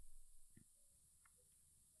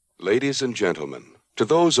Ladies and gentlemen, to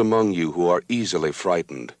those among you who are easily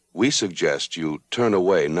frightened, we suggest you turn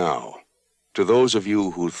away now. To those of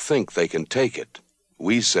you who think they can take it,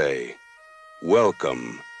 we say,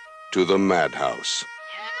 welcome to the madhouse.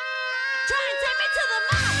 Try and take me to the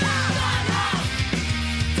madhouse.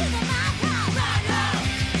 To the madhouse.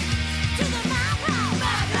 To the madhouse.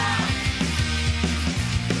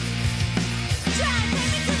 Try and take me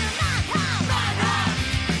to the madhouse.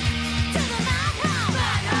 To the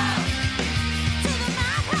madhouse. To the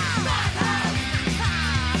madhouse.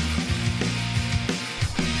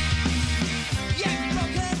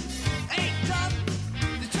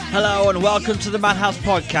 Hello and welcome to the Madhouse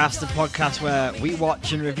Podcast, the podcast where we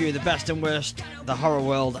watch and review the best and worst the horror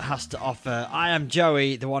world has to offer. I am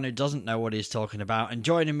Joey, the one who doesn't know what he's talking about, and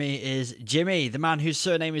joining me is Jimmy, the man whose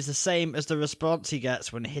surname is the same as the response he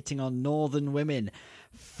gets when hitting on northern women.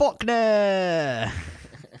 Faulkner!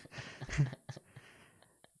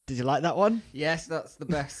 Did you like that one? Yes, that's the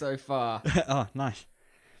best so far. Oh, nice.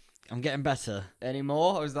 I'm getting better. Any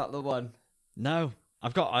more, or is that the one? No,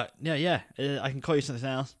 I've got... I can call you something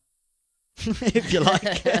else. If you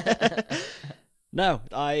like. No,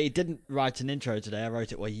 I didn't write an intro today. I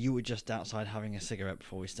wrote it while you were just outside having a cigarette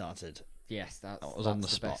before we started. Yes, that's on the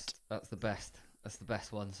spot. best. That's the best. That's the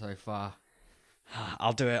best one so far.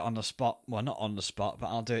 I'll do it on the spot. Well, not on the spot, but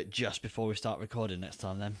I'll do it just before we start recording next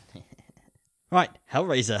time then. Right,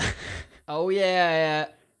 Hellraiser. Oh yeah.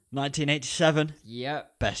 1987.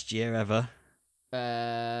 Yep. Best year ever.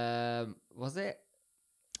 Was it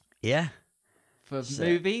Yeah. for So-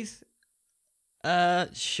 movies?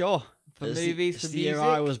 Sure. For It's movies, it's for the year music?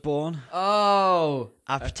 I was born. Oh,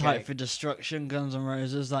 Appetite okay. for Destruction, Guns N'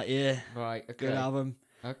 Roses that year. Right. Okay. Good album.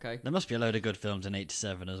 Okay. There must be a load of good films in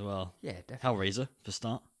 87 as well. Yeah, definitely. Hellraiser, for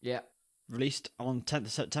start. Yeah. Released on 10th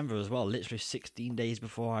of September as well, literally 16 days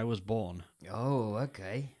before I was born. Oh,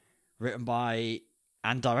 okay. Written by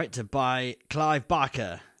and directed by Clive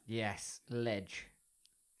Barker. Yes, Ledge.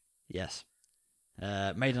 Yes.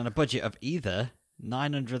 Made on a budget of either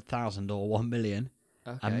 900,000 or 1 million,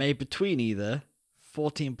 Okay. and made between either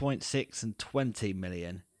 14.6 and 20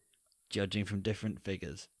 million, judging from different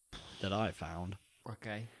figures that I found.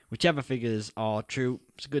 Okay. Whichever figures are true,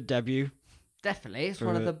 it's a good debut. Definitely, it's For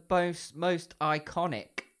one of a- the most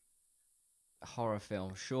iconic horror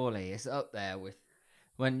films. Surely, it's up there with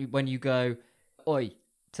when you go, "Oi,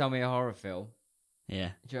 tell me a horror film."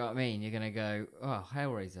 Yeah. Do you know what I mean? You're gonna go, "Oh,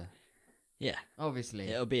 Hellraiser." Yeah. Obviously,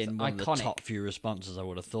 It'll be in it's one of the iconic. top few responses, I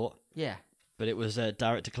would have thought. Yeah, But it was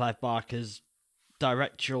director Clive Barker's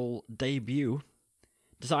directorial debut.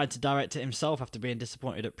 Decided to direct it himself after being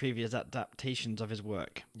disappointed at previous adaptations of his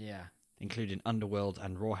work, yeah, including Underworld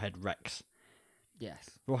and Rawhead Rex.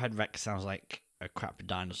 yes. Rawhead Rex sounds like a crap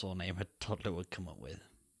dinosaur name a toddler would come up with.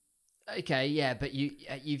 Okay, yeah, but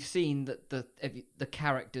you've seen the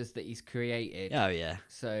characters that he's created, Oh, yeah.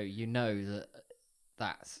 so you know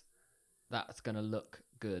that's gonna look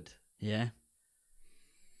good. Yeah.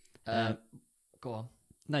 Go on.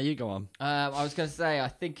 No, you go on. I was going to say, I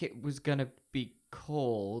think it was going to be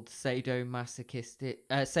called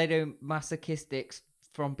Sadomasochistics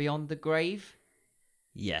from Beyond the Grave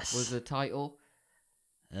Yes. was the title.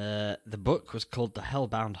 The book was called The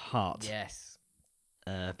Hellbound Heart. Yes.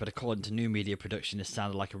 But according to New Media Production, it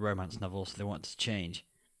sounded like a romance novel, so they wanted to change.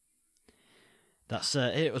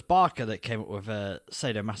 It was Barker that came up with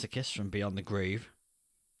Sadomasochist from Beyond the Grave.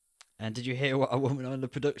 And did you hear what a woman on the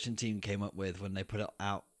production team came up with when they put it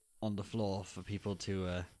out on the floor for people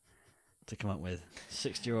to come up with?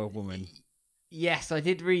 60-year-old woman. Yes, I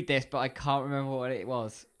did read this, but I can't remember what it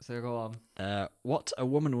was. So go on. What a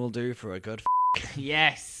woman will do for a good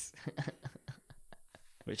Yes.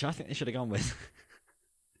 which I think they should have gone with.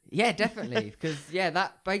 Yeah, definitely. Because,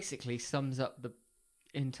 that basically sums up the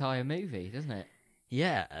entire movie, doesn't it?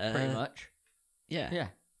 Yeah. Pretty much. Yeah. Yeah.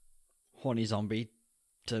 Horny zombie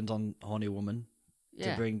turns on horny woman to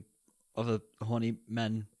Yeah. bring other horny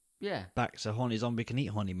men Yeah. back so horny zombie can eat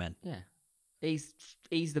horny men. Yeah. He's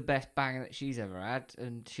the best bang that she's ever had,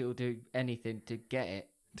 and she'll do anything to get it.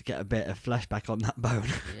 To get a bit of flesh back on that bone.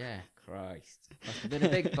 Yeah, Christ. Must have been a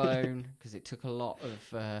big bone, because it took a lot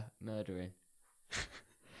of murdering.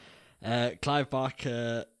 Clive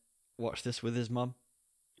Barker watched this with his mum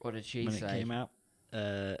What did she when say? it came out.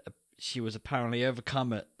 She was apparently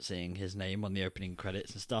overcome at seeing his name on the opening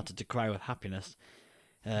credits and started to cry with happiness.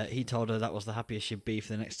 He told her that was the happiest she'd be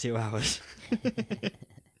for the next 2 hours.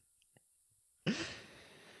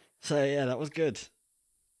 So yeah, that was good.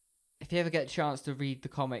 If you ever get a chance to read the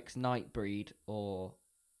comics Nightbreed, or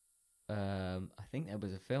I think there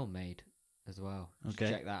was a film made as well. Just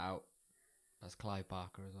Okay. check that out. That's Clive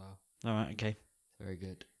Barker as well. All right, okay. Very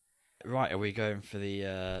good. Right, are we going for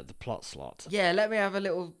the plot slot? Yeah, let me have a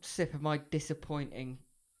little sip of my disappointing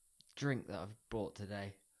drink that I've brought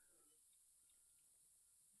today.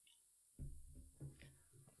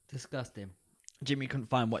 Disgusting. Jimmy couldn't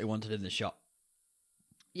find what he wanted in the shop.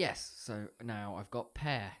 Yes, so now I've got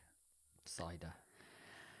pear cider.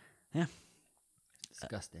 Yeah.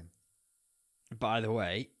 Disgusting. By the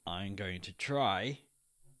way, I'm going to try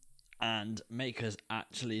and make us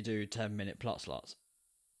actually do 10-minute plot slots.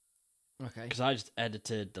 Okay. Because I just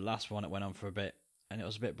edited the last one, it went on for a bit, and it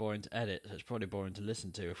was a bit boring to edit, so it's probably boring to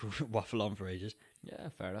listen to if we waffle on for ages. Yeah,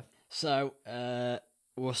 fair enough. So,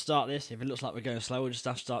 we'll start this. If it looks like we're going slow, we'll just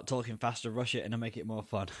have to start talking faster, rush it, and then make it more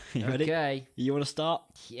fun. You ready? Okay. You want to start?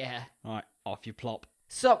 Yeah. Alright, off you plop.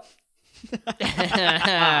 So,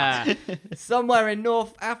 somewhere in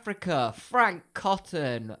North Africa, Frank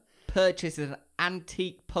Cotton purchases an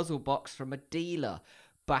antique puzzle box from a dealer.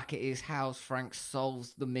 Back at his house, Frank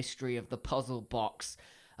solves the mystery of the puzzle box,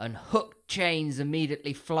 and hooked chains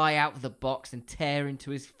immediately fly out of the box and tear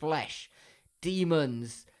into his flesh.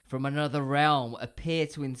 Demons from another realm appear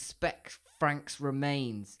to inspect Frank's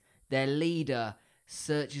remains. Their leader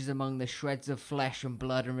searches among the shreds of flesh and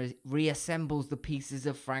blood and reassembles the pieces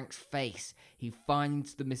of Frank's face. He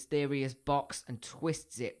finds the mysterious box and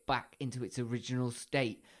twists it back into its original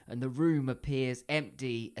state, and the room appears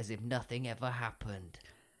empty as if nothing ever happened.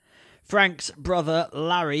 Frank's brother,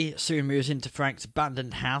 Larry, soon moves into Frank's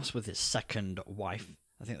abandoned house with his second wife.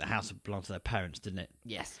 I think the house belonged to their parents, didn't it?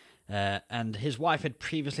 Yes. And his wife had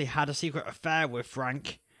previously had a secret affair with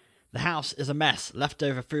Frank. The house is a mess.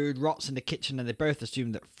 Leftover food rots in the kitchen, and they both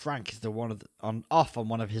assume that Frank is off on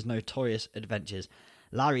one of his notorious adventures.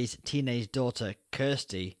 Larry's teenage daughter,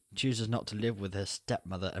 Kirsty, chooses not to live with her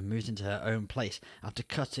stepmother and moves into her own place. After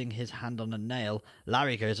cutting his hand on a nail,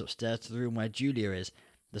 Larry goes upstairs to the room where Julia is,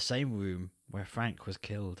 the same room where Frank was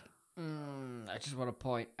killed. I just want to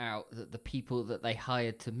point out that the people that they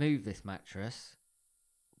hired to move this mattress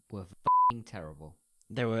were f***ing terrible.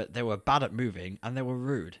 They were bad at moving, and they were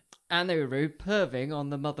rude. And they were rude, perving on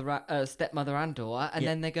the stepmother and daughter, and Yeah.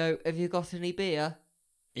 then they go, "Have you got any beer?"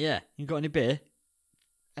 Yeah, you got any beer?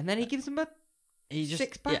 And then he gives them a He just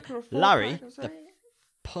six-pack yeah. or a four-pack Larry, or the something.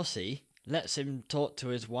 pussy, lets him talk to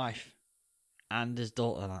his wife and his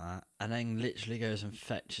daughter like that, and then literally goes and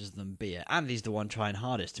fetches them beer. And he's the one trying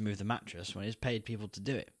hardest to move the mattress when he's paid people to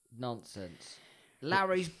do it. Nonsense.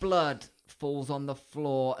 Larry's blood falls on the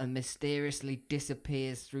floor and mysteriously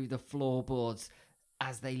disappears through the floorboards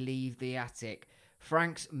as they leave the attic.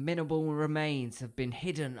 Frank's minimal remains have been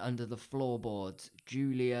hidden under the floorboards.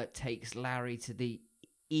 Julia takes Larry to the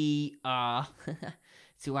ER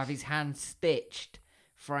to have his hand stitched.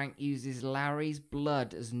 Frank uses Larry's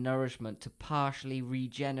blood as nourishment to partially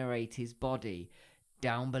regenerate his body.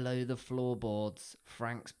 Down below the floorboards,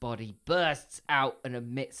 Frank's body bursts out and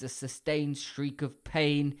emits a sustained shriek of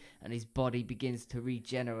pain, and his body begins to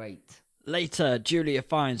regenerate. Later, Julia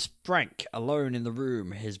finds Frank alone in the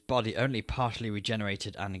room, his body only partially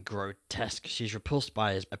regenerated and grotesque. She's repulsed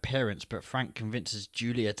by his appearance, but Frank convinces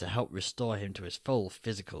Julia to help restore him to his full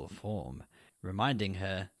physical form, reminding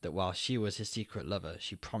her that while she was his secret lover,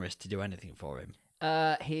 she promised to do anything for him.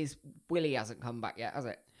 His willy hasn't come back yet, has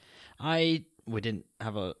it? We didn't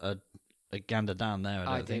have a gander down there.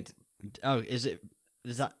 I don't think. did. Oh, is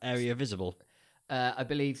that area visible? I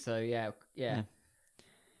believe so. Yeah.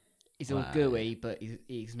 He's all Wow. gooey, but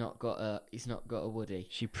he's not got a woody.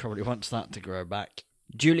 She probably wants that to grow back.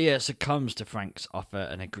 Julia succumbs to Frank's offer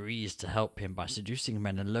and agrees to help him by seducing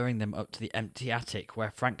men and luring them up to the empty attic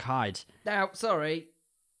where Frank hides. Now, sorry,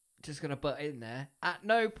 just gonna butt in there. At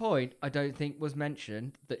no point, I don't think, was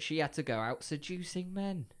mentioned that she had to go out seducing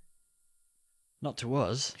men. Not to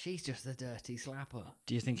us. She's just a dirty slapper.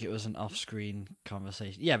 Do you think it was an off-screen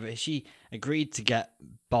conversation? Yeah, but she agreed to get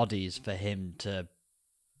bodies for him to,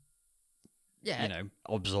 Yeah.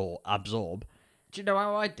 absorb. Do you know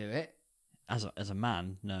how I do it? As a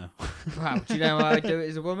man, no. Wow. Do you know how I do it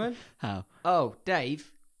as a woman? How? Oh,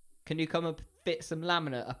 Dave, can you come and fit some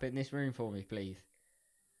laminate up in this room for me, please?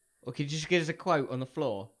 Or could you just give us a quote on the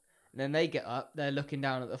floor? And then they get up, they're looking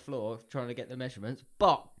down at the floor, trying to get the measurements.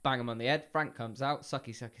 Bop! Bang them on the head. Frank comes out.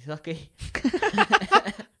 Sucky, sucky,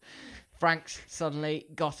 sucky. Frank's suddenly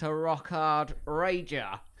got a rock hard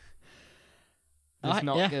rager. It's Alright,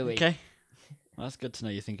 not yeah, gooey. Okay. Well, that's good to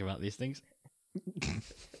know you think about these things.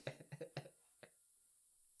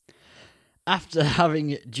 After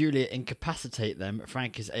having Julia incapacitate them,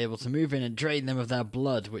 Frank is able to move in and drain them of their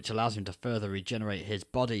blood, which allows him to further regenerate his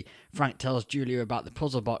body. Frank tells Julia about the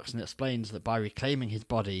puzzle box and explains that by reclaiming his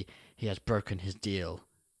body, he has broken his deal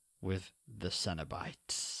with the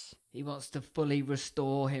cenobites. He wants to fully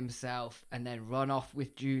restore himself and then run off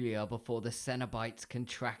with Julia before the cenobites can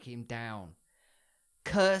track him down.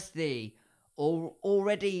 Kirsty,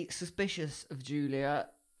 already suspicious of Julia,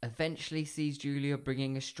 eventually sees Julia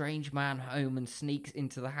bringing a strange man home and sneaks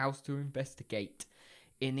into the house to investigate.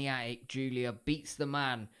 In the attic, Julia beats the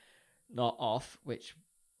man, not off, which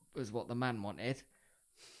was what the man wanted,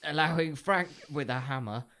 allowing Frank with a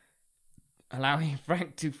hammer, allowing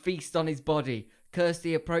Frank to feast on his body.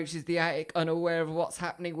 Kirsty approaches the attic, unaware of what's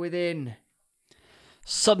happening within.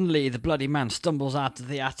 Suddenly, the bloody man stumbles out of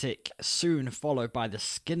the attic, soon followed by the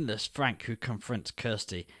skinless Frank, who confronts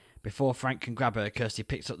Kirsty. Before Frank can grab her, Kirsty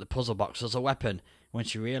picks up the puzzle box as a weapon. When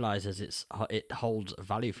she realises it holds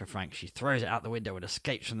value for Frank, she throws it out the window and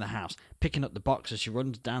escapes from the house, picking up the box as she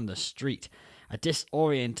runs down the street. A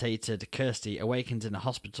disorientated Kirsty awakens in a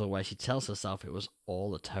hospital where she tells herself it was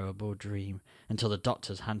all a terrible dream, until the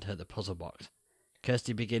doctors hand her the puzzle box.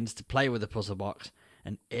 Kirsty begins to play with the puzzle box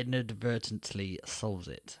and inadvertently solves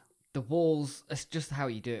it. The walls, that's just how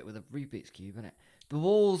you do it with a Rubik's Cube, isn't it? The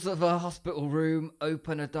walls of a hospital room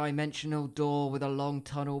open a dimensional door with a long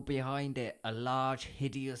tunnel behind it. A large,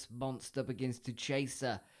 hideous monster begins to chase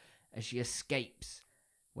her as she escapes.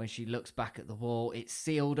 When she looks back at the wall, it's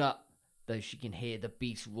sealed up, though she can hear the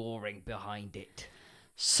beast roaring behind it.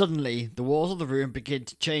 Suddenly, the walls of the room begin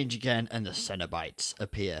to change again and the cenobites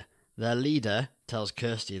appear. Their leader tells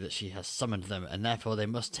Kirsty that she has summoned them and therefore they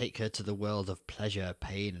must take her to the world of pleasure,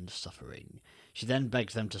 pain and suffering. She then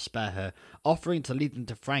begs them to spare her, offering to lead them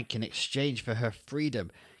to Frank in exchange for her freedom.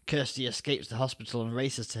 Kirsty escapes the hospital and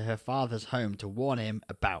races to her father's home to warn him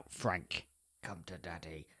about Frank. Come to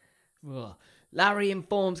Daddy. Ugh. Larry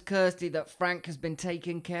informs Kirsty that Frank has been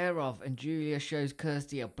taken care of, and Julia shows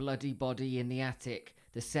Kirsty a bloody body in the attic.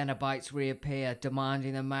 The cenobites reappear,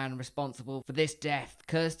 demanding the man responsible for this death.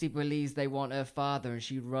 Kirsty believes they want her father and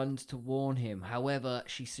she runs to warn him. However,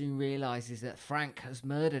 she soon realises that Frank has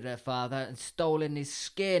murdered her father and stolen his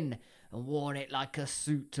skin and worn it like a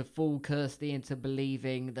suit to fool Kirsty into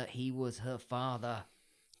believing that he was her father.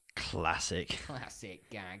 Classic. Classic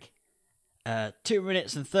gag. 2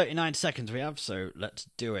 minutes and 39 seconds we have, so let's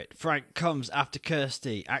do it. Frank comes after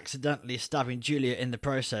Kirsty, accidentally stabbing Julia in the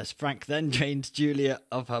process. Frank then drains Julia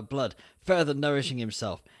of her blood, further nourishing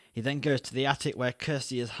himself. He then goes to the attic where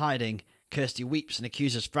Kirsty is hiding. Kirsty weeps and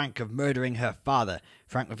accuses Frank of murdering her father.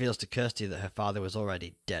 Frank reveals to Kirsty that her father was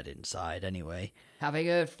already dead inside anyway. Having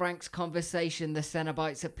heard Frank's conversation, the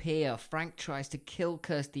cenobites appear. Frank tries to kill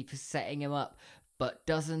Kirsty for setting him up, but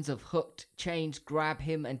dozens of hooked chains grab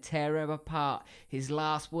him and tear him apart. His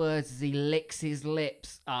last words as he licks his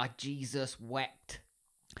lips are, "Jesus wept."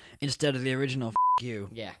 Instead of the original "F*** you,"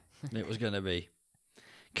 Yeah. it was going to be.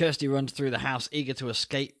 Kirsty runs through the house, eager to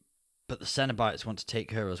escape, but the cenobites want to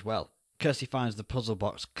take her as well. Kirsty finds the puzzle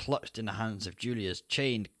box clutched in the hands of Julia's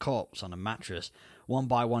chained corpse on a mattress. One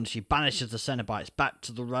by one, she banishes the cenobites back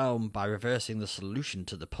to the realm by reversing the solution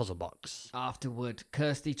to the puzzle box. Afterward,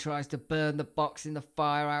 Kirsty tries to burn the box in the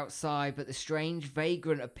fire outside, but the strange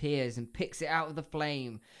vagrant appears and picks it out of the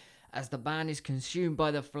flame. As the man is consumed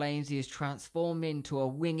by the flames, he is transformed into a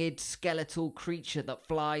winged skeletal creature that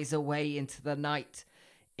flies away into the night.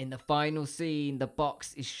 In the final scene, the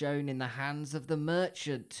box is shown in the hands of the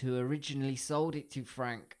merchant who originally sold it to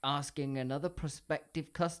Frank, asking another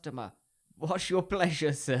prospective customer, "What's your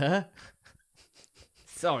pleasure, sir?"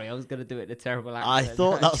 Sorry, I was going to do it in a terrible accent. I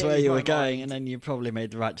thought that's where changed you my were going, mind. and then you probably made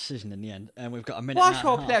the right decision in the end. And we've got a minute "What's and a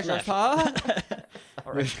your half pleasure, left. sir?"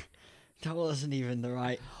 Sorry. That wasn't even the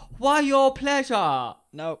right... Why your pleasure?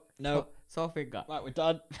 No. Saw finger. Right, we're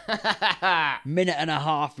done. Minute and a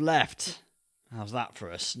half left. How's that for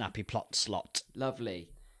a snappy plot slot? Lovely.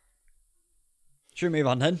 Should we move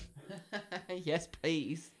on then? Yes,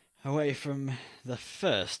 please. Away from the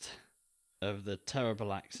first of the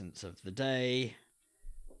terrible accents of the day.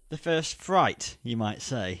 The first fright, you might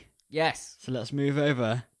say. Yes. So let's move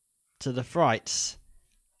over to the frights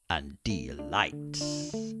and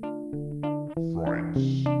delights.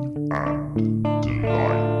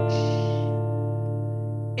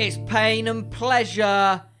 It's pain and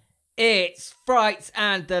pleasure. It's frights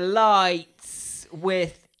and delights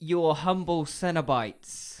with your humble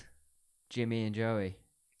cenobites, Jimmy and Joey.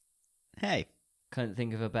 Hey, Couldn't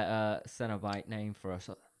think of a better cenobite name for us.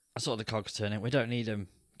 I saw the cogs turning. We don't need them.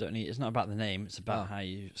 It's not about the name. It's about how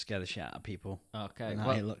you scare the shit out of people Okay. and how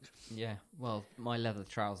Well, you look. yeah. Well, my leather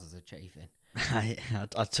trousers are chafing. I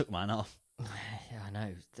took mine off. Yeah, I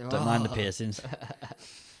know. Don't mind the piercings.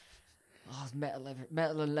 Oh, it's metal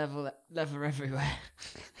and leather everywhere.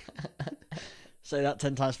 Say that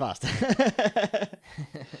 10 times fast.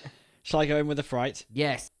 Shall I go in with a fright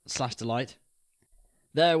Yes. / delight?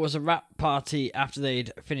 There was a rap party after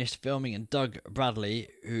they'd finished filming, and Doug Bradley,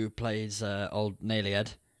 who plays old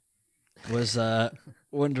Nailhead, was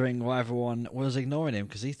wondering why everyone was ignoring him,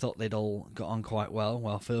 because he thought they'd all got on quite well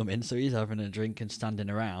while filming, so he's having a drink and standing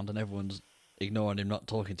around, and everyone's ignoring him, not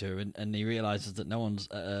talking to him, and he realises that no one's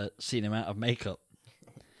seen him out of makeup,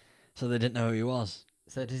 so they didn't know who he was.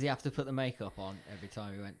 So does he have to put the makeup on every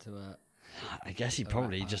time he went to a... I guess he A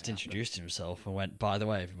probably rap just party introduced himself and went, by the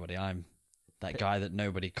way, everybody, I'm that guy that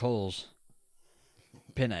nobody calls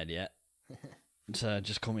Pinhead yet. So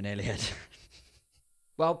just call me Nailhead.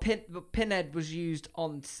 Well, Pinhead was used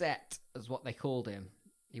on set as what they called him.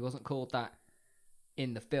 He wasn't called that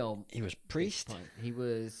in the film. He was priest. He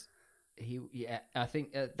was... Yeah, I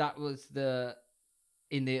think that was the...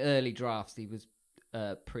 In the early drafts, he was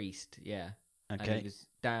priest, yeah. Okay. And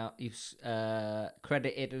he was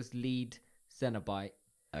credited as lead Cenobite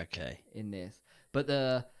Okay. in this. But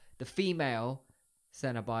the female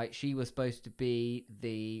Cenobite, she was supposed to be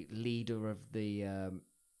the leader of the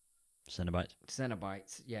Cenobite.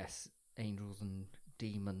 Cenobites, yes, angels and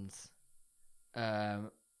demons. I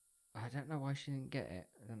don't know why she didn't get it.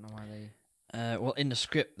 I don't know why they... Well, in the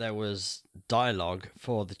script there was dialogue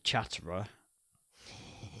for the Chatterer.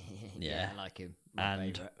 Yeah. I like him.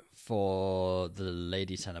 And Favourite. for the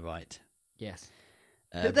Lady Cenobite. Yes.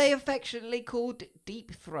 Who they affectionately called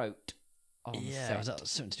Deep Throat on Yeah, set. was that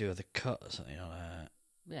something to do with a cut or something?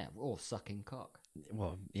 Yeah, or sucking cock.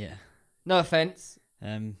 Well, yeah. No offence.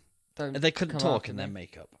 They Don't couldn't come talk after in their me.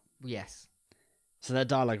 makeup. Yes. So their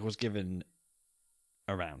dialogue was given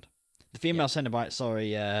around. The female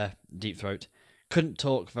Cenobite, Deep Throat, couldn't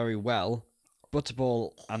talk very well.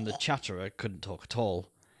 Butterball and the Chatterer couldn't talk at all.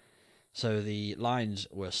 So the lines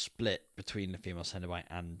were split between the female Cenobite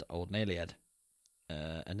and old Nailhead.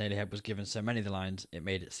 And Nailhead was given so many of the lines, it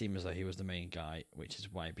made it seem as though he was the main guy, which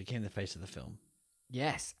is why he became the face of the film.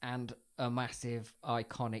 Yes, and a massive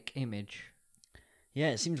iconic image. Yeah,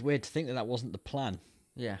 it seems weird to think that wasn't the plan.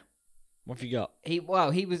 Yeah. What have you got? He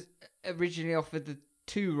was originally offered the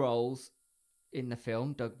 2 roles in the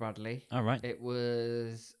film, Doug Bradley. All right. It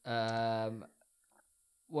was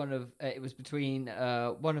it was between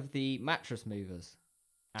one of the mattress movers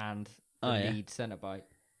and the lead Cenobite.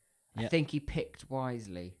 I Yeah. think he picked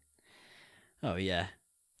wisely. Oh, yeah.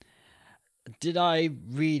 Did I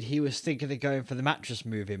read he was thinking of going for the mattress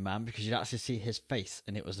moving man because you'd actually see his face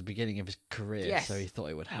and it was the beginning of his career, Yes. so he thought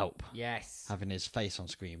it would help Yes. having his face on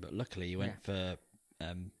screen. But luckily he went for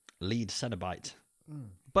lead Cenobite.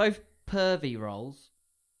 Both pervy roles,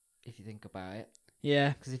 if you think about it.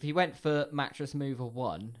 Yeah. Because if he went for mattress mover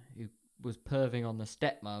 1, who was perving on the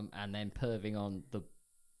stepmom and then perving on the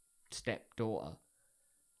stepdaughter,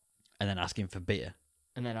 And then asking for beer.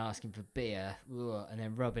 and then asking for beer, ugh, and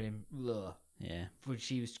then rubbing him, ugh, Yeah. when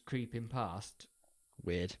she was creeping past.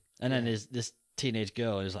 Weird. And then Yeah. this teenage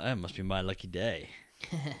girl is like, oh, it must be my lucky day.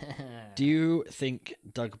 Do you think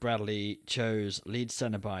Doug Bradley chose lead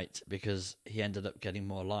Cenobite because he ended up getting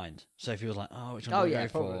more lines? So if he was like, oh, which one do I yeah, go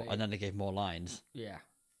for? probably. And then they gave more lines. Yeah.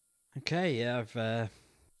 Okay, yeah, I've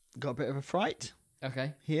got a bit of a fright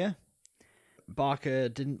Okay. here. Barker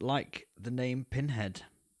didn't like the name Pinhead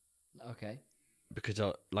Okay. because,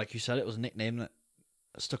 like you said, it was a nickname that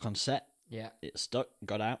stuck on set. Yeah. It stuck,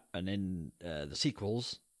 got out, and in the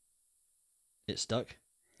sequels, it stuck.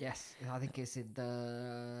 Yes, I think it's in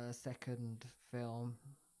the second film.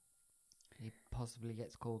 He possibly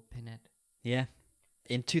gets called Pinhead. Yeah.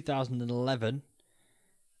 In 2011,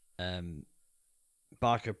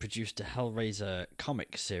 Barker produced a Hellraiser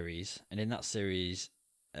comic series, and in that series,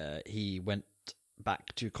 he went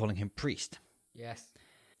back to calling him Priest. Yes.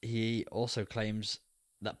 He also claims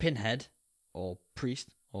that Pinhead, or Priest,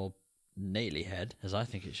 or Nailhead, as I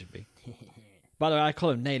think it should be. By the way, I call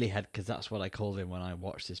him Nailhead because that's what I called him when I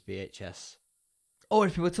watched this VHS. Or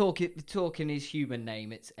if we were talking his human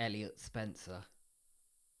name, it's Elliot Spencer.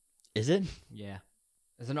 Is it? Yeah.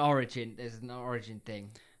 There's an origin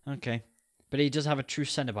thing. Okay. But he does have a true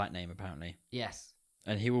Cenobite name, apparently. Yes.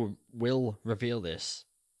 And he will reveal this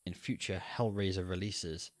in future Hellraiser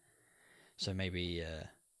releases. So maybe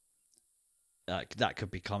that could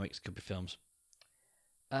be comics, could be films.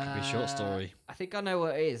 Could be a short story. I think I know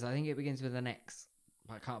what it is. I think it begins with an X,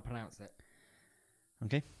 but I can't pronounce it.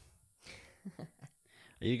 Okay.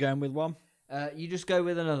 Are you going with one? You just go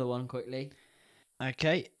with another one quickly.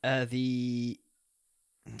 Okay.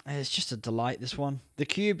 It's just a delight, this one. The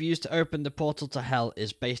cube used to open the portal to hell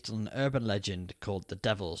is based on an urban legend called the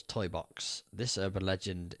Devil's Toy Box. This urban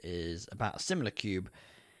legend is about a similar cube,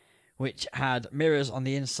 which had mirrors on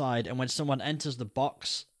the inside, and when someone enters the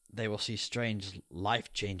box, they will see strange,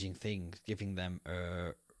 life-changing things, giving them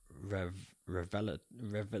a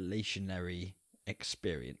revelationary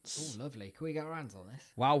experience Oh, lovely. Can we get our hands on this?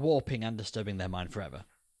 while warping and disturbing their mind forever.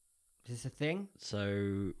 Is this a thing?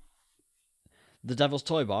 So, the Devil's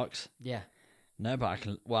Toy Box. Yeah. No, but I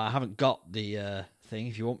can. Well, I haven't got the thing.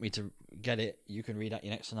 If you want me to get it, you can read out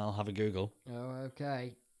your next, and I'll have a Google. Oh,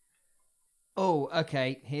 okay. Oh,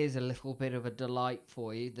 okay. Here's a little bit of a delight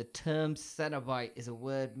for you. The term cenobite is a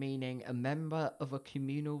word meaning a member of a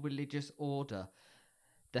communal religious order.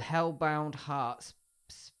 The Hellbound Heart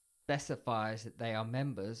specifies that they are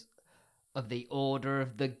members of the Order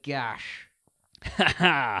of the Gash.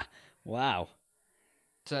 Wow.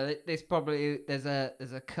 So this probably there's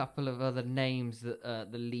a couple of other names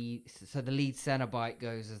that the lead. So the lead cenobite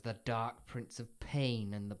goes as the Dark Prince of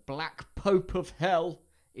Pain and the Black Pope of Hell.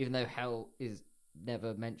 Even though hell is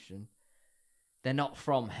never mentioned, they're not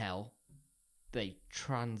from hell. They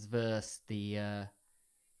transverse the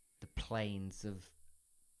planes of,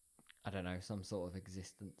 I don't know, some sort of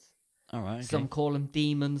existence. All right. Okay. Some call them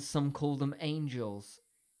demons, some call them angels.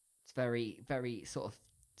 It's very, very sort of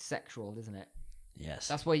sexual, isn't it? Yes.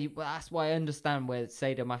 That's why I understand where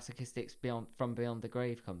sadomasochistic from beyond the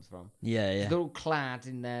grave comes from. Yeah. They're all clad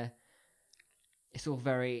in their. It's all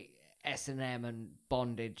very S&M and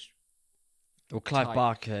bondage. Well, Clive type.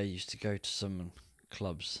 Barker used to go to some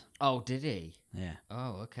clubs. Oh, did he? Yeah.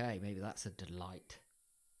 Oh, okay. Maybe that's a delight.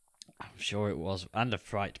 I'm sure it was. And a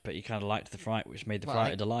fright, but you kind of liked the fright, which made the Well,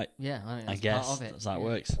 fright a delight. Yeah, I think I that's guess part of it. that's how it Yeah.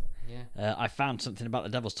 works. Yeah. I found something about the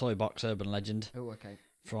Devil's Toy Box urban legend Oh, okay.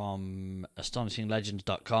 from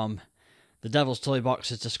astonishinglegends.com. The Devil's Toy Box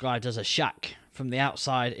is described as a shack. From the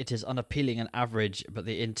outside, it is unappealing and average, but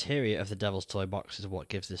the interior of the Devil's Toy Box is what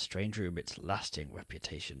gives this strange room its lasting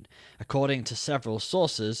reputation. According to several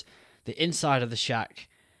sources, the inside of the shack...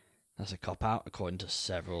 That's a cop-out, according to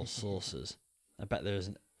several sources. I bet there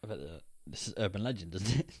isn't... This is urban legend,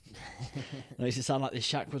 doesn't it? It makes it sound like this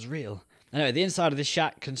shack was real. Anyway, the inside of this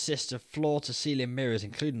shack consists of floor-to-ceiling mirrors,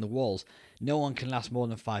 including the walls. No one can last more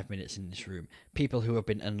than 5 minutes in this room. People who have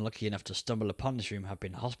been unlucky enough to stumble upon this room have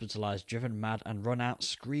been hospitalized, driven mad, and run out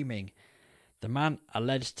screaming. The man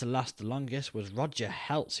alleged to last the longest was Roger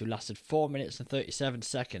Heltz, who lasted 4 minutes and 37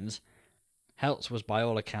 seconds. Heltz was, by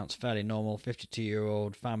all accounts, fairly normal,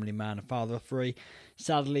 52-year-old family man and father of three.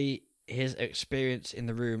 Sadly, his experience in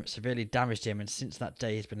the room severely damaged him, and since that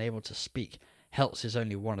day he's been able to speak. Heltz is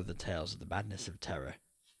only one of the tales of the madness of terror.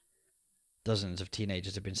 Dozens of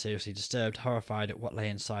teenagers have been seriously disturbed, horrified at what lay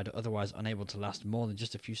inside, or otherwise unable to last more than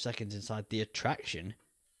just a few seconds inside the attraction.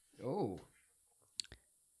 Oh.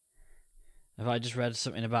 Have I just read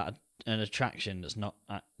something about an attraction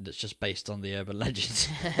that's just based on the urban legends?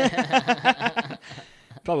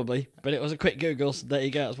 Probably, but it was a quick Google, so there you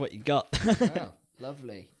go, that's what you got. Oh,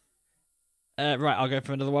 lovely. Right, I'll go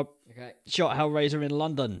for another one. Okay. Shot Hellraiser in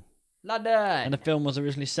London, London. and the film was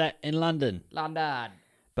originally set in London. London.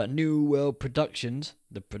 But New World Productions,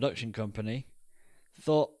 the production company,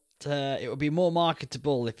 thought it would be more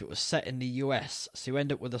marketable if it was set in the US, so you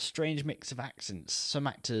end up with a strange mix of accents. Some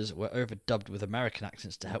actors were overdubbed with American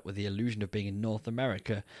accents to help with the illusion of being in North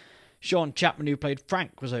America. Sean Chapman, who played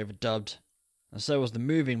Frank, was overdubbed, and so was the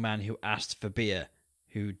moving man who asked for beer,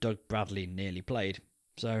 who Doug Bradley nearly played.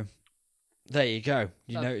 So, there you go.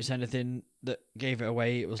 Did you notice anything that gave it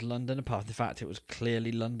away it was London, apart from the fact it was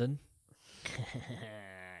clearly London?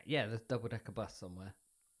 Yeah, there's double-decker bus somewhere.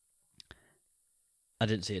 I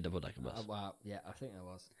didn't see a double-decker bus. Well, yeah, I think there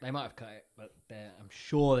was. They might have cut it, but I'm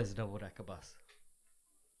sure there's a double-decker bus.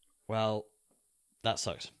 Well, that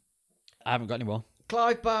sucks. I haven't got any more.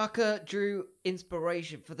 Clive Barker drew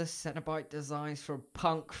inspiration for the Cenobite designs from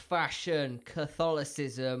punk fashion,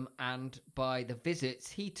 Catholicism, and by the visits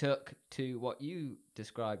he took to what you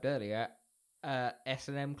described earlier,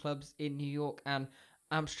 S&M clubs in New York and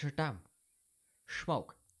Amsterdam.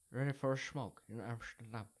 Smoke. Ready for a smoke in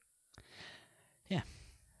Amsterdam. Yeah.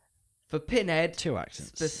 For Pinhead, 2 accents.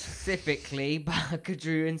 specifically, Barker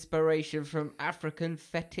drew inspiration from African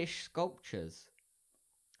fetish sculptures.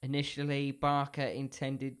 Initially, Barker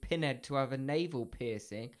intended Pinhead to have a navel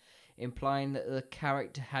piercing, implying that the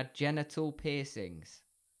character had genital piercings.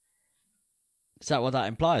 Is that what that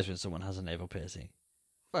implies when someone has a navel piercing?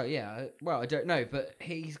 Well, yeah. Well, I don't know, but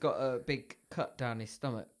he's got a big cut down his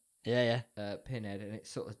stomach, Yeah. Pinhead, and it's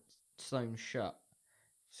sort of sewn shut.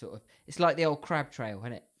 Sort of, it's like the old crab trail,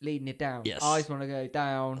 isn't it? Leading it down. Yes. Eyes want to go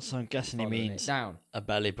down. So I'm guessing he following it means down. a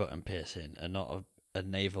belly button piercing and not a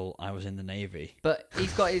navel. I was in the Navy. But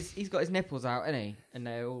he's got his nipples out, isn't he? And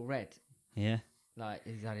they're all red. Yeah. Like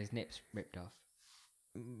he's had his nips ripped off,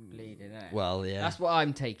 bleeding out. Well, yeah. That's what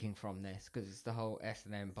I'm taking from this, because it's the whole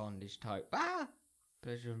S&M bondage type.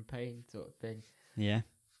 Pleasure and pain sort of thing. Yeah.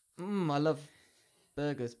 I love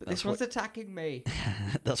burgers, but That's this one's attacking me.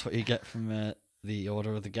 That's what you get from the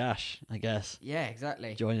Order of the Gash, I guess. Yeah,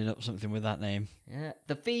 exactly. Joining up something with that name. Yeah.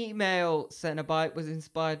 The female cenobite was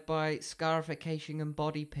inspired by scarification and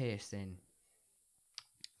body piercing.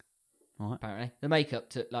 All right. Apparently. The makeup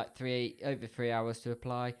took like over 3 hours to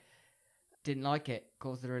apply. Didn't like it.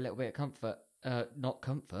 Caused her a little bit of comfort. Not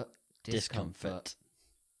comfort. Discomfort.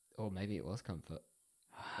 Or maybe it was comfort.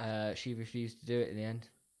 She refused to do it in the end.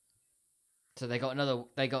 So they got another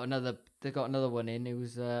one in who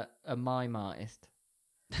was a mime artist.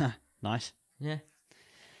 Nice. Yeah.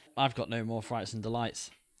 I've got no more frights and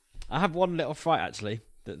delights. I have one little fright actually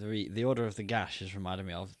that the Order of the Gash has reminded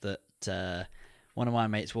me of. That one of my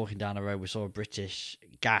mates walking down the road, we saw a British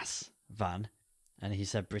gas van, and he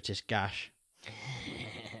said British Gash.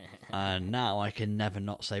 And now I can never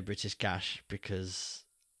not say British Gash because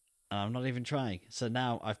I'm not even trying. So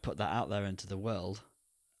now I've put that out there into the world.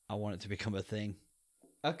 I want it to become a thing.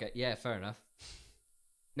 Okay, yeah, fair enough.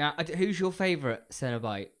 Now, who's your favourite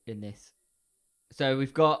Cenobite in this? So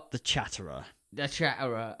we've got The Chatterer. the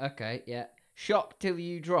Chatterer. Okay, yeah. Shock Till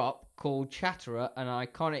You Drop called Chatterer, an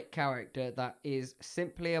iconic character that is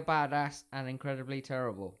simply a badass and incredibly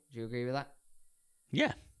terrible. Do you agree with that?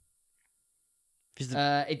 Yeah. This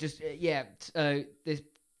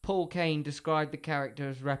Paul Kane described the character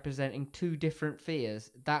as representing two different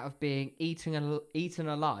fears: that of being eaten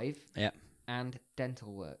alive, Yeah. and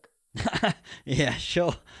dental work. Yeah,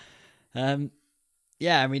 sure.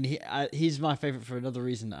 Yeah, I mean, he's my favourite for another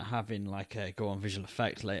reason that I have in go on visual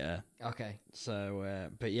effects later. Okay. So,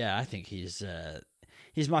 but yeah, I think he's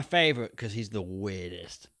my favourite because he's the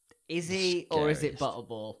weirdest. Is he, or is it Scariest.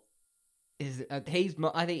 Butterball? I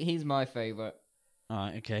think he's my favourite. All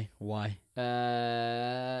right, okay. Why?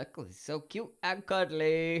 'Cause he's so cute and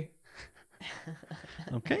cuddly.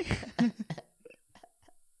 Okay.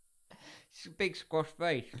 It's a big squash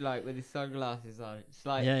face, like with his sunglasses on. It's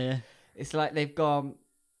like Yeah. it's like they've done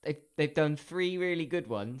 3 really good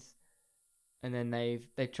ones, and then they've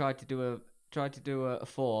tried to do a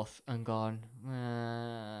fourth and gone.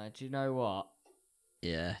 Do you know what?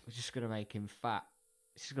 Yeah. We're just gonna make him fat.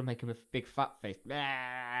 It's just gonna make him a big fat face.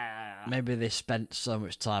 Maybe they spent so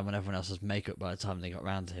much time on everyone else's makeup by the time they got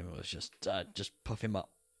round to him. It was just puff him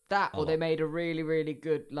up. That, A or they lot. made a really, really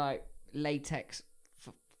good like latex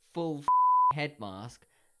full head mask,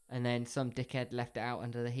 and then some dickhead left it out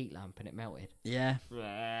under the heat lamp and it melted. Yeah,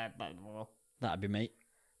 that'd be me.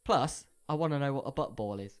 Plus, I want to know what a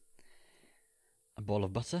butterball is. A ball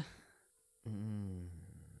of butter.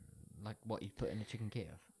 Like what you put in a chicken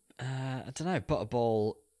Kiev. I don't know.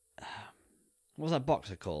 Butterball. What was that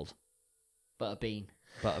boxer called? Butter bean.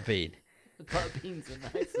 Butter bean. Butter beans are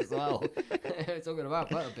nice as well. We're talking about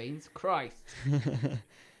butter beans. Christ.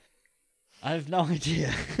 I have no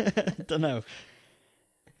idea. Don't know.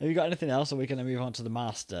 Have you got anything else, or are we going to move on to the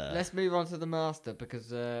master? Let's move on to the master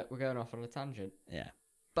because we're going off on a tangent. Yeah.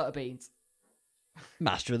 Butter beans.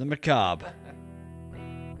 Master of the Macabre.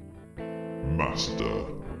 Master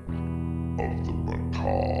of the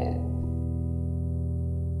Macabre.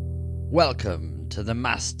 Welcome to the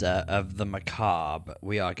Master of the Macabre.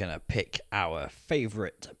 We are going to pick our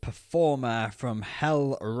favourite performer from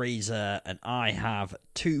Hellraiser, and I have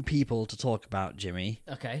 2 people to talk about, Jimmy.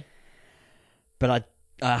 Okay. But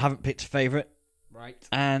I haven't picked a favourite, Right.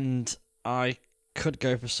 and I could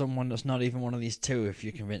go for someone that's not even one of these 2 if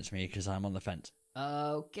you convince me, because I'm on the fence.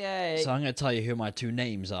 Okay. So I'm going to tell you who my 2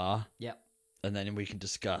 names are, Yep. and then we can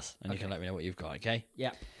discuss, and you can Okay. let me know what you've got, okay?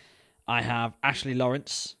 Yep. I have Ashley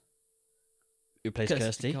Lawrence, who plays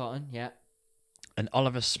Kirsty, Cotton. Yeah. and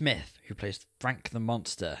Oliver Smith, who plays Frank the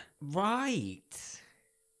Monster. Right.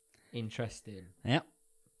 Interesting. Yep.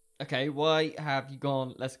 Okay, why have you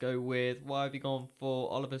gone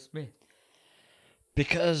for Oliver Smith?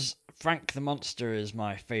 Because Frank the Monster is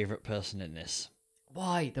my favourite person in this.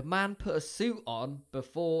 Why? The man put a suit on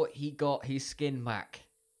before he got his skin back.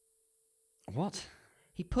 What?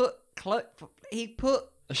 He put A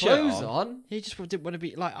shirt clothes on. He just didn't want to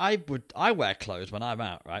be like I wear clothes when I'm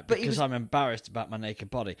out, right? But he Because was- I'm embarrassed about my naked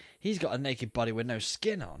body. He's got a naked body with no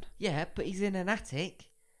skin on. Yeah, but he's in an attic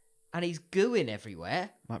and he's gooing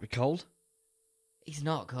everywhere. Might be cold. He's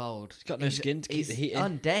not cold. He's got no skin to keep the heat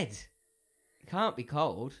in. Undead. He can't be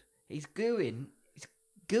cold. He's gooing. He's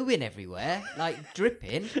gooing everywhere, like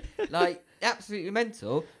dripping, like absolutely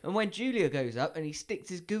mental. And when Julia goes up and he sticks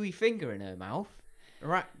his gooey finger in her mouth,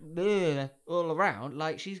 right, all around,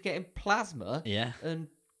 like she's getting plasma Yeah. and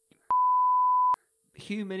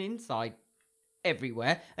human inside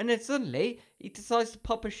everywhere. And then suddenly he decides to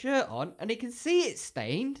pop a shirt on, and he can see it's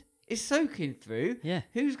stained. It's soaking through. Yeah.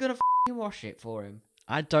 Who's gonna wash it for him?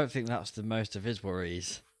 I don't think that's the most of his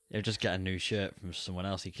worries. He'll just get a new shirt from someone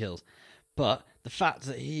else he kills. But the fact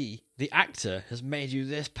that the actor, has made you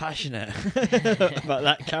this passionate about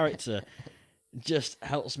that character just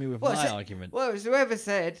helps me with my argument. Well, it's whoever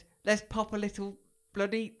said, let's pop a little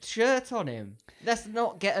bloody shirt on him. Let's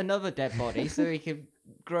not get another dead body so he can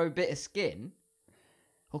grow a bit of skin.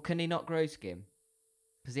 Or can he not grow skin?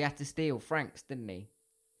 Because he had to steal Frank's, didn't he?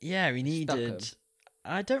 Yeah, he needed...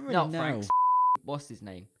 I don't really Not know. Frank's. What's his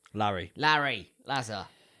name? Larry. Lazar.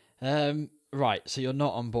 Right, so you're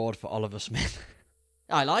not on board for Oliver Smith.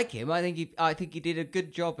 I like him. I think he did a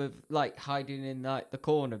good job of like hiding in like the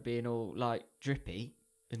corner, being all like drippy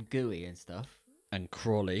and gooey and stuff. And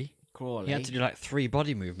Crawley. He had to do like 3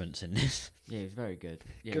 body movements in this. Yeah, he was very good.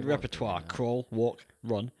 Yeah, Good he was repertoire. doing that. Crawl, walk,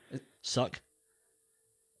 run, suck,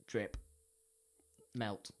 Drip.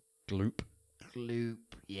 Melt. gloop. Gloop.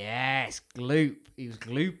 Yes, gloop. He was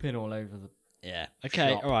glooping all over the... Yeah.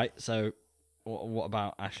 Okay, Shop. alright, so what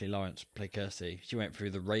about Ashley Lawrence, play Kirsty? She went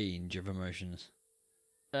through the range of emotions.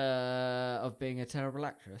 Of being a terrible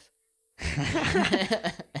actress.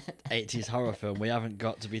 80s horror film, we haven't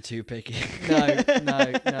got to be too picky.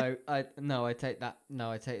 No. I take that.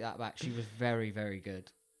 No, I take that back. She was very, very good.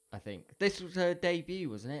 I think this was her debut,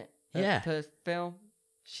 wasn't it? Yeah. Her film.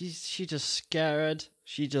 She just scared.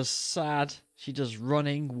 She just sad. She just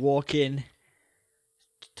running, walking.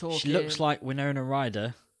 Talking. She looks like Winona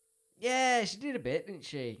Ryder. Yeah, she did a bit, didn't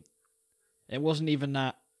she? It wasn't even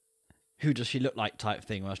that who does she look like type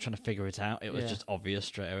thing when I was trying to figure it out. It was Yeah. just obvious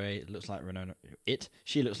straight away. It looks like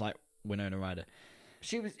She looks like Winona Ryder.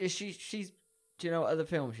 She's. Do you know what other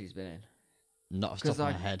film she's been in? Not off the top Because of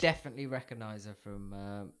my I head. definitely recognise her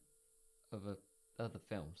from other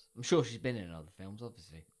films. I'm sure she's been in other films,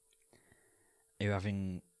 obviously. Are you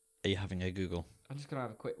having a Google? I'm just gonna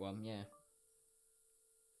have a quick one, yeah.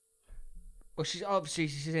 Well,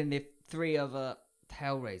 she's in the 3 other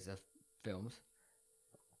Hellraiser films.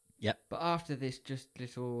 Yep. But after this, just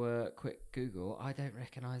little quick Google, I don't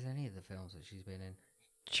recognise any of the films that she's been in.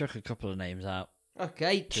 Chuck a couple of names out.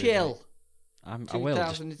 Okay, chill. I will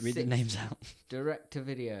just read the 2006. names out. Direct to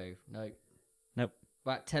video. No. Nope.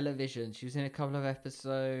 About television. She was in a couple of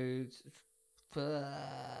episodes.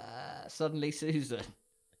 Suddenly Susan.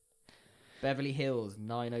 Beverly Hills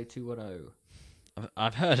 90210.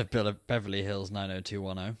 I've heard of Beverly Hills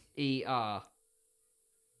 90210. ER.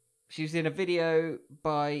 She was in a video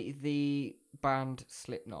by the band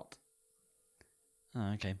Slipknot.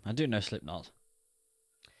 Oh, okay. I do know Slipknot.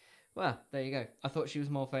 Well, there you go. I thought she was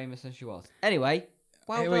more famous than she was. Anyway,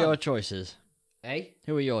 well Who done. are your choices? Eh?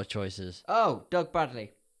 Who are your choices? Oh, Doug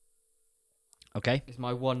Bradley Okay. is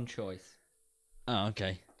my one choice. Oh,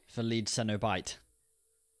 okay. For lead cenobite.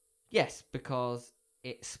 Yes, because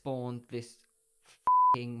it spawned this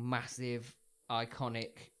f***ing massive,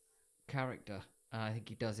 iconic character. And I think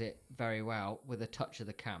he does it very well with a touch of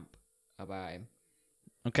the camp about him.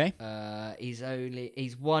 Okay. He's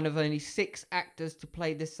one of only 6 actors to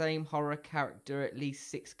play the same horror character at least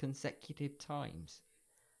 6 consecutive times.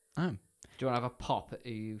 Oh. Do you want to have a pop at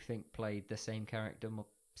who you think played the same character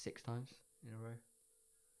 6 times in a row?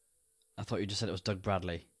 I thought you just said it was Doug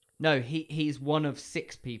Bradley. No, he's one of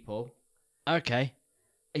 6 people. Okay.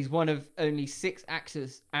 He's one of only 6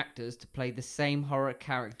 actors to play the same horror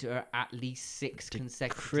character at least 6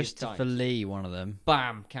 consecutive Christopher times. Lee, one of them.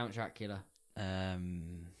 Bam, Count Dracula.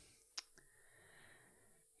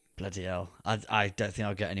 Bloody hell. I don't think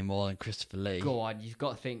I'll get any more than Christopher Lee. Go on, you've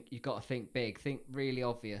got to think big. Think really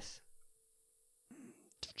obvious.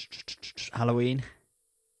 Halloween?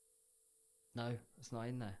 No, it's not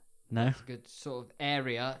in there. No? It's a good sort of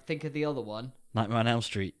area. Think of the other one. Nightmare on Elm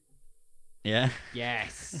Street? Yeah?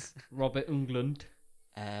 Yes. Robert Englund.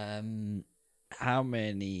 How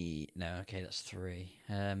many... No, okay, that's 3.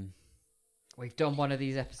 We've done one of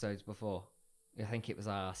these episodes before. I think it was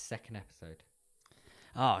our 2nd episode.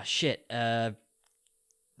 Oh, shit. The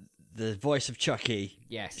voice of Chucky.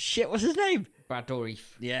 Yes. Shit, what's his name? Brad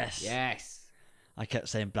Dourif. Yes. Yes. I kept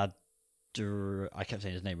saying I kept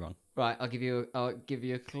saying his name wrong. Right, I'll give you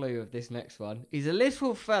a clue of this next one. He's a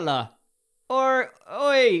little fella. Oi,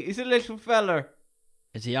 he's a little fella.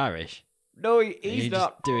 Is he Irish? No, you he's just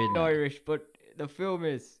not doing that? Irish, but the film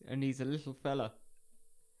is, and he's a little fella.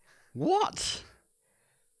 What?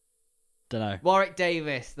 Don't know. Warwick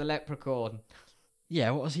Davis, the leprechaun.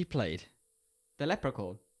 Yeah, what has he played? The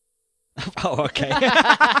leprechaun. Oh, okay.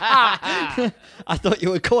 I thought you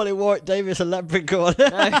were calling Warwick Davis a leprechaun.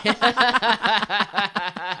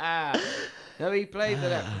 No, he played the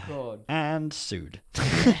leprechaun. And sued.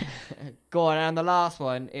 Go on, and the last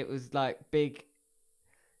one, it was like big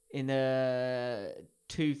in the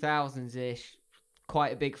 2000s-ish.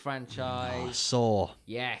 quite a big franchise. Saw.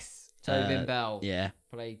 Yes, Tobin Bell Yeah.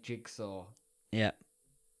 played Jigsaw. Yeah.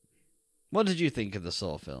 What did you think of the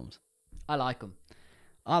Saw films? I like them.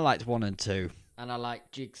 I liked 1 and 2. And I like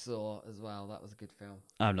Jigsaw as well. That was a good film.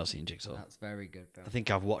 I've not seen Jigsaw. That's a very good film. I think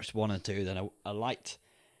I've watched 1 and 2. Then I liked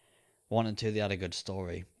 1 and 2. They had a good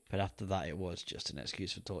story. But after that, it was just an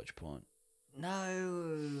excuse for torture porn.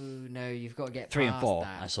 No, you've got to get 3 and past 4,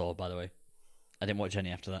 that. I saw, by the way. I didn't watch any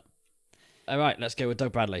after that. All right, let's go with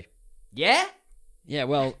Doug Bradley. Yeah? Yeah,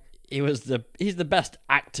 well, he's the best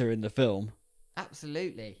actor in the film.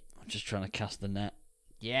 Absolutely. I'm just trying to cast the net.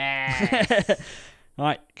 Yes. All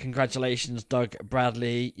right, congratulations, Doug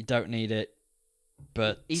Bradley. You don't need it,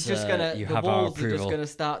 but He's just gonna. you The have our walls are just approval. gonna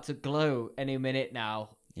start to glow any minute now,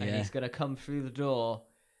 and Yeah. he's gonna come through the door,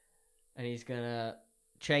 and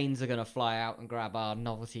chains are gonna fly out and grab our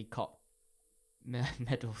novelty cop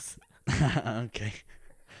medals. Okay.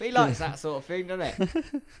 But he likes that sort of thing, doesn't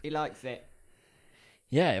it? He likes it.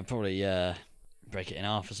 Yeah, he'll probably break it in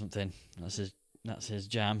half or something. That's his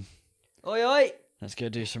jam. Oi, oi! Let's go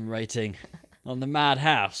do some rating on the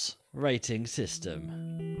Madhouse rating system.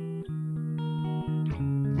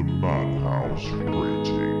 The Madhouse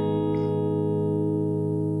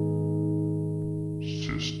Rating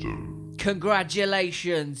System.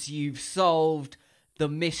 Congratulations, you've solved the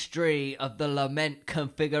mystery of the lament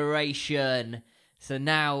configuration. So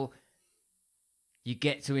now you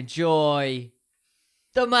get to enjoy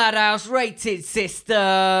the Madhouse rating system.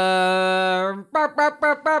 Burp, burp,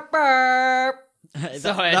 burp, burp, burp.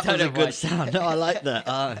 Sorry, I that don't was know a good why. sound. No, I like that.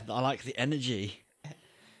 I like the energy.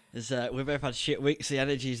 We've both had shit weeks. The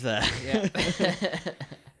energy's there.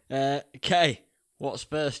 Yeah. Okay, what's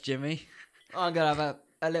first, Jimmy? I'm going to have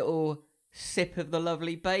a little sip of the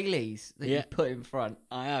lovely Baileys that Yeah. you put in front.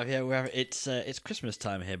 I have. Yeah, it's Christmas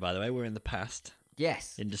time here. By the way, we're in the past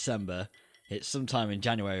Yes. in December. It's sometime in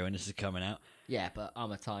January when this is coming out. Yeah, but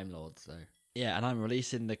I'm a Time Lord, so... Yeah, and I'm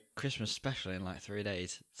releasing the Christmas special in like 3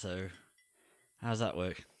 days. So, how's that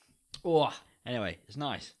work? Oh, Anyway, it's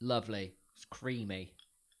nice. lovely. It's creamy.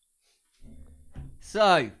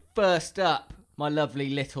 So, first up, my lovely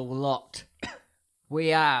little lot. We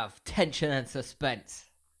have tension and suspense.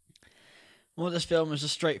 Well, this film is a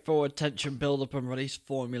straightforward tension build-up and release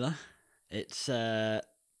formula. It's there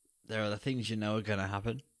are the things you know are going to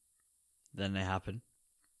happen, then they happen.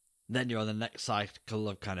 Then you're on the next cycle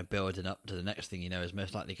of kind of building up to the next thing you know is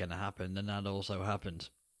most likely going to happen, then that also happens.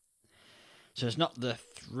 So it's not the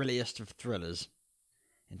thrilliest of thrillers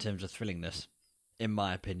in terms of thrillingness, in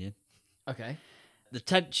my opinion. Okay. The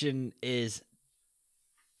tension is,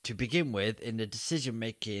 to begin with, in the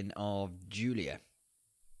decision-making of Julia.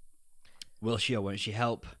 Will she or won't she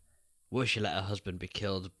help? Will she let her husband be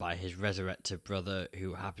killed by his resurrected brother,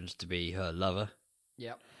 who happens to be her lover?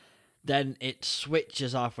 Yep. Then it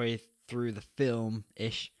switches halfway through the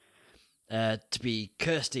film-ish to be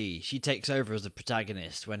Kirsty. She takes over as the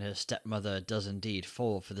protagonist when her stepmother does indeed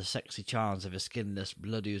fall for the sexy charms of a skinless,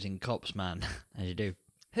 blood-oozing corpse man, as you do.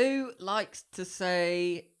 Who likes to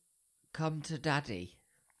say, come to daddy?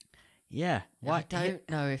 Yeah. I don't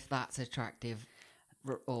know if that's attractive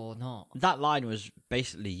or not. That line was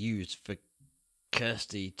basically used for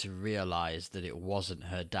Kirsty to realise that it wasn't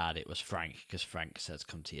her dad, it was Frank, because Frank says,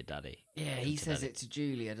 come to your daddy. Yeah, Come he to says daddy. it to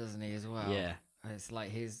Julia, doesn't he, as well? Yeah. It's like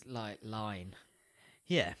his line.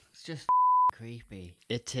 Yeah, It's just creepy.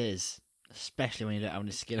 it is. Especially when you don't have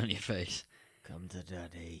any skin on your face. Come to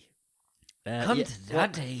daddy. Come to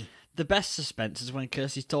daddy. The best suspense is when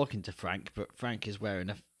Kirsty's talking to Frank, but Frank is wearing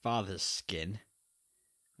a father's skin.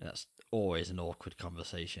 That's always an awkward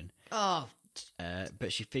conversation. Oh,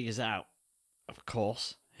 But she figures out, of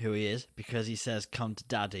course, who he is, because he says, come to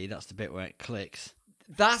daddy. That's the bit where it clicks.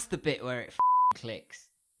 that's the bit where it clicks.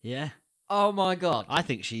 Yeah. Oh my god. I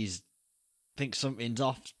think thinks something's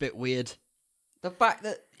off. It's a bit weird. The fact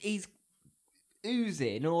that he's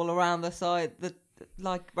oozing all around the side,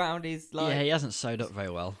 like around his Yeah, he hasn't sewed up very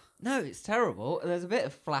well. No, it's terrible. And there's a bit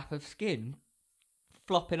of flap of skin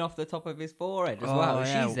flopping off the top of his forehead as Oh, well. And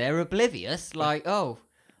yeah. she's there oblivious, like, oh.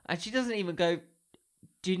 And she doesn't even go,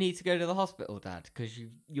 do you need to go to the hospital, Dad? Because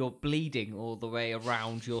you're bleeding all the way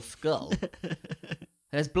around your skull.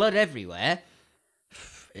 There's blood everywhere.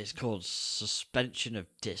 It's called suspension of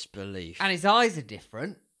disbelief. And his eyes are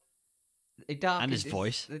different. They darkened And his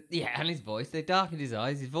voice. Yeah, and his voice. They darkened his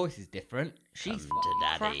eyes. His voice is different. She's Come to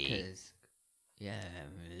daddy. crackers. Yeah.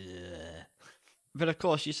 But of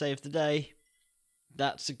course, you saved the day.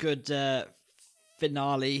 That's a good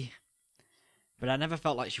finale. But I never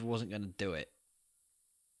felt like she wasn't going to do it.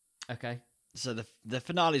 Okay. So the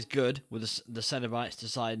finale's good, with the cenobites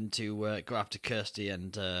deciding to go after Kirsty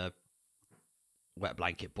and wet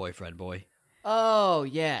blanket boyfriend boy. Oh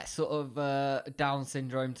yeah, sort of Down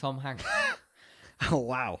syndrome Tom Hanks. Oh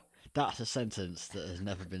wow, that's a sentence that has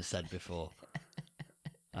never been said before.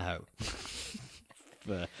 I hope.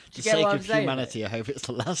 For the get sake what of I'm saying, humanity, I hope it's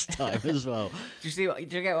the last time as well. Do you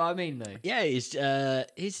get what I mean though? Yeah, he's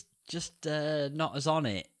just not as on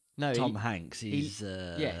it. No, Tom Hanks. He's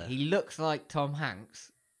yeah, he looks like Tom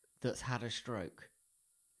Hanks that's had a stroke.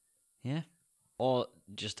 yeah, or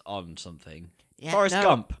just on something. Yeah, Forrest no.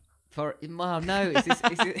 Gump. Well, no, it's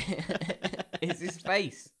his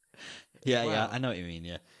face. Yeah, Well. yeah, I know what you mean.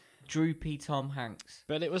 Yeah, Droopy Tom Hanks.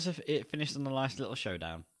 but it finished on a nice little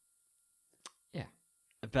showdown. Yeah.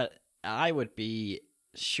 But I would be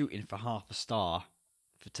shooting for half a star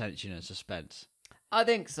for tension and suspense. I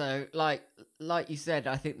think so. Like you said,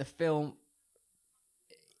 I think the film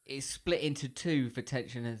is split into two for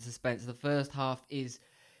tension and suspense. The first half is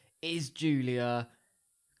Julia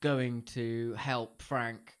going to help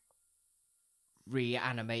Frank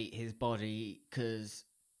reanimate his body because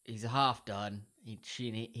he's half done.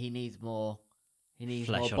 He needs more. He needs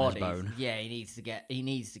Flesh more on his bodies. bone. Yeah, he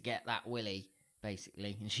needs to get that willy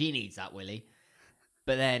basically, and she needs that willy.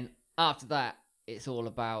 But then after that, it's all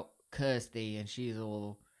about Kirsty, and she's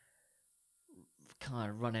all kind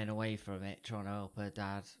of running away from it, trying to help her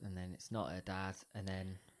dad, and then it's not her dad, and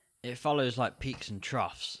then It follows like peaks and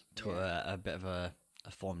troughs to a bit of a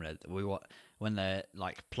formula. We want when they're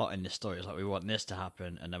like plotting the story, it's like we want this to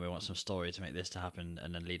happen, and then we want some story to make this to happen,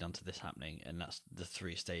 and then lead on to this happening, and that's the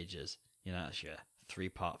 3 stages. You know, that's your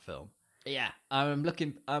 3-part film. yeah, I'm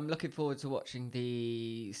looking forward to watching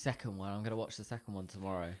the second one. I'm going to watch the second one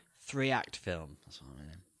tomorrow. 3-act film. That's what I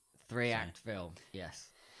mean. 3-act film, yes.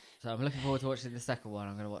 So I'm looking forward to watching the second one.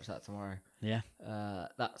 I'm going to watch that tomorrow. Yeah.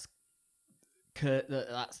 That's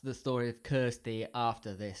the story of Kirsty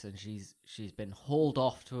after this, and she's been hauled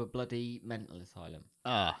off to a bloody mental asylum.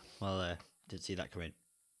 Ah, well, did see that coming.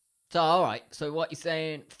 So all right. So what you're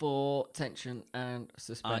saying for tension and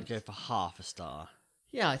suspense? I'd go for half a star.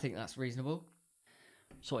 Yeah, I think that's reasonable.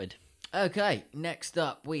 Sorted. Okay, next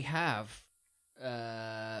up we have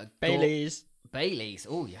Bailey's. Bailey's.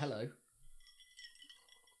 Oh, hello.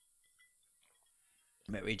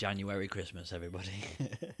 Merry January Christmas, everybody.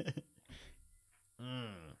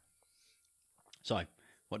 So,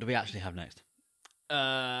 what do we actually have next?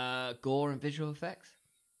 Gore and visual effects.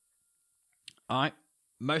 Alright.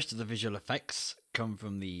 Most of the visual effects come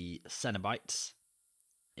from the cenobites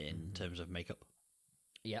in terms of makeup.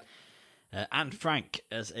 Yep. And Frank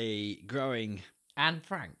as a growing And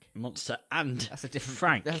Frank. monster, and That's a different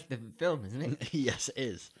Frank. That's a different film, isn't it? Yes, it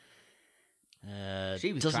is.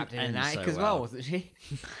 She was doesn't trapped in an end attic so as well, wasn't she?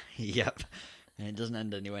 Yep. And it doesn't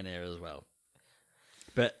end anywhere near as well.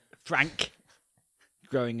 But Frank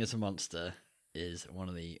growing as a monster is one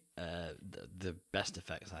of the best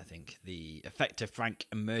effects, I think. The effect of Frank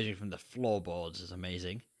emerging from the floorboards is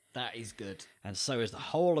amazing. That is good. And so is the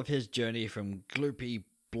whole of his journey from gloopy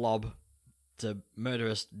blob to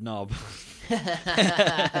murderous knob.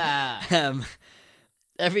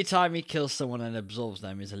 Every time he kills someone and absorbs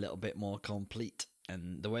them is a little bit more complete.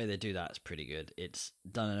 And the way they do that is pretty good. It's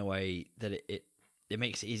done in a way that it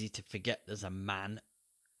makes it easy to forget there's a man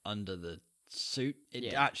under the suit.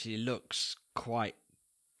 It actually looks quite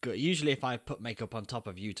good. Usually if I put makeup on top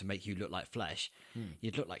of you to make you look like flesh,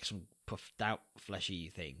 you'd look like some puffed out fleshy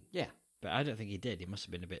thing. Yeah. But I don't think he did. He must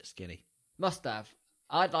have been a bit skinny. Must have.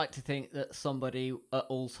 I'd like to think that somebody at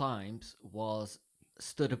all times was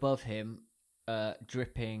stood above him,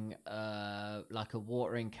 dripping like a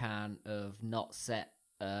watering can of not set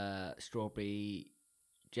strawberry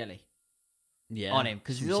jelly Yeah. on him,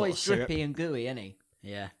 because some he's sort always of syrup. drippy and gooey, isn't he?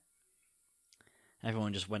 Yeah.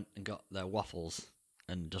 Everyone just went and got their waffles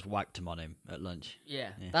and just wiped them on him at lunch. Yeah.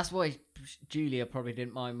 That's why Julia probably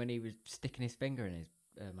didn't mind when he was sticking his finger in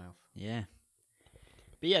his mouth. Yeah.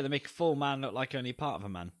 But yeah, they make a full man look like only part of a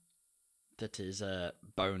man. That is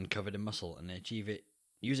bone covered in muscle, and they achieve it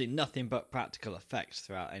using nothing but practical effects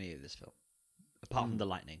throughout any of this film. Apart from the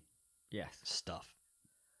lightning Yes. stuff.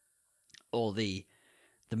 Or the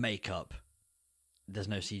makeup. There's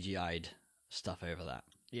no CGI'd stuff over that.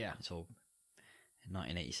 Yeah. It's all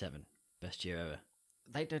 1987. Best year ever.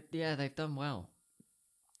 They did. Yeah, they've done well.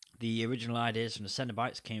 The original ideas from the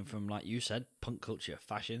Cenobites came from, like you said, punk culture,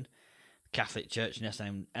 fashion, Catholic church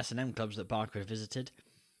and S&M clubs that Barker had visited.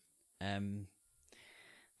 The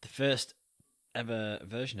first ever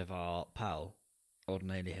version of our pal,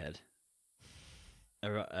 Ordinary Head,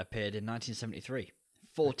 appeared in 1973,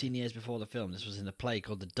 14 years before the film. This was in a play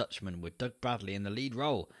called The Dutchman, with Doug Bradley in the lead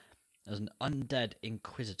role as an undead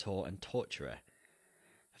inquisitor and torturer.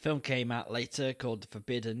 A film came out later called The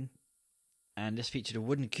Forbidden, and this featured a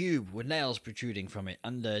wooden cube with nails protruding from it.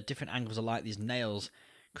 Under different angles of light, these nails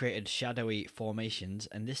created shadowy formations,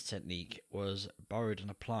 and this technique was borrowed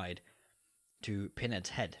and applied to Pinhead's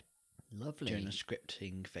head Lovely. during the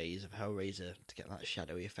scripting phase of Hellraiser to get that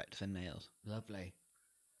shadowy effect of the nails. Lovely.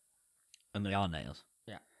 And they are nails.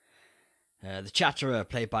 Yeah. The Chatterer,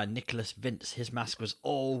 played by Nicholas Vince, his mask was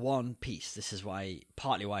all one piece. This is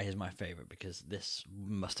partly why he's my favourite, because this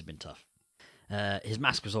must have been tough. His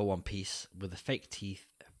mask was all one piece, with the fake teeth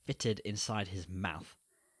fitted inside his mouth.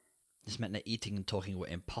 This meant that eating and talking were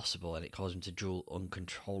impossible, and it caused him to drool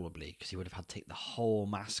uncontrollably, because he would have had to take the whole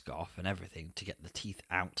mask off and everything to get the teeth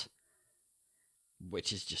out.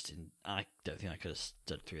 Which is just... I don't think I could have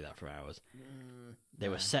stood through that for hours. They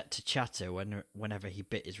were set to chatter whenever he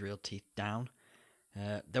bit his real teeth down.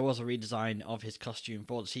 There was a redesign of his costume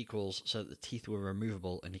for the sequels, so that the teeth were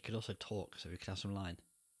removable, and he could also talk, so he could have some line.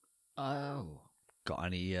 Oh. Got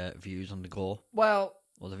any views on the gore Well,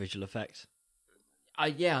 or the visual effects?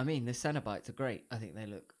 yeah, I mean, the cenobites are great. I think they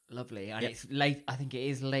look lovely. And Yep. it's late. I think it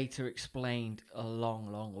is later explained a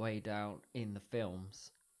long, long way down in the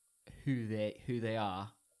films who they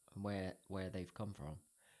are and where they've come from.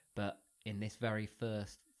 But in this very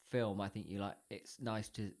first film, I think it's nice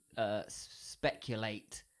to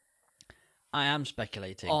speculate I am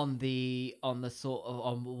speculating. on the sort of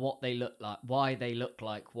on what they look like, why they look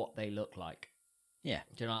like what they look like. Yeah.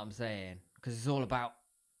 Do you know what I'm saying? Because it's all about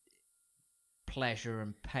pleasure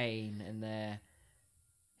and pain, and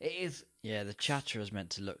it is. Yeah, the Chatterer is meant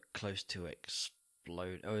to look close to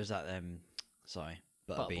explode. Oh, is that sorry,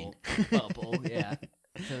 Butterbean. Butterball, yeah.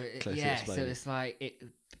 So Close to so exploding. it's like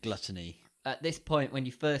Gluttony. at this point when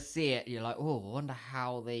you first see it, you're like, oh, I wonder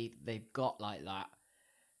how they've got like that.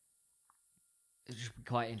 It's just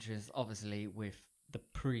quite interesting, obviously, with the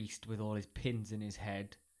priest with all his pins in his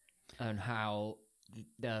head, and how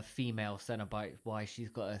the female Cenobite, why she's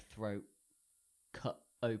got her throat cut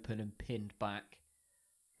open and pinned back,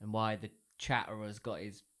 and why the Chatterer's got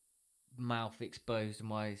his mouth exposed and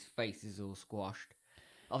why his face is all squashed.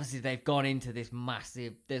 Obviously, they've gone into this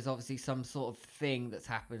massive... There's obviously some sort of thing that's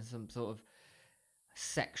happened, some sort of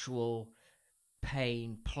sexual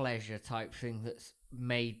pain, pleasure type thing that's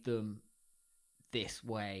made them this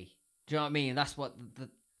way. Do you know what I mean? That's what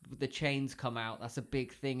the chains come out. That's a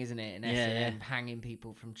big thing, isn't it? In S&M, hanging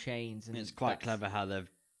people from chains. And It's quite that's- clever how they've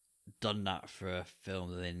done that for a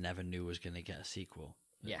film that they never knew was going to get a sequel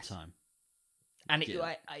at Yes. the time. And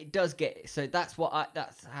Yeah. it does get... So that's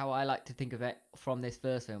how I like to think of it from this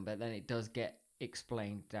first film, but then it does get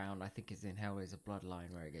explained down. I think it's in Hellraiser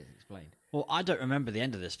Bloodline where it gets explained. Well, I don't remember the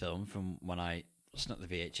end of this film from when I snuck the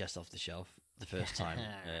VHS off the shelf the first time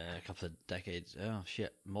a couple of decades. Oh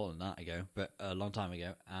shit, more than that ago, but a long time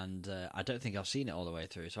ago. And I don't think I've seen it all the way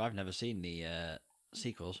through, so I've never seen the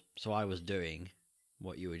sequels. So I was doing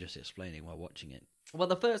what you were just explaining while watching it. Well,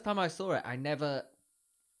 the first time I saw it, I never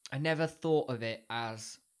thought of it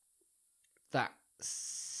as that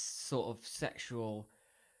sort of sexual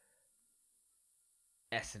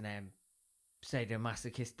S&M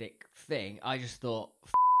sadomasochistic thing. I just thought,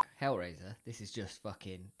 Hellraiser, these are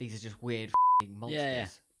just weird monsters.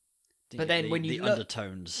 Yeah. But then when you the look-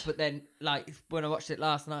 undertones, But then, like, when I watched it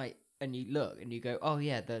last night, and you look and you go, oh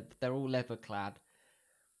yeah, they're all leather clad.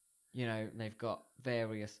 You know, and they've got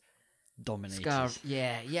various dominators.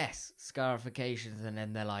 scarifications, and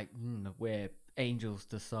then they're like, we're angels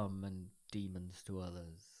to some and demons to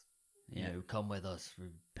others. You know, come with us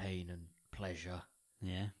through pain and pleasure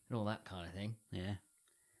Yeah, and all that kind of thing. yeah.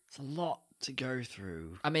 It's a lot to go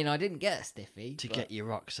through I mean, I didn't get a stiffy to but... get your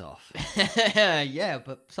rocks off. yeah,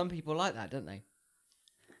 but some people like that, don't they?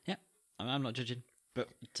 Yeah, I'm not judging. But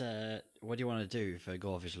what do you want to do for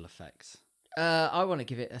gore visual effects? I want to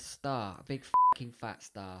give it a star, a big fucking fat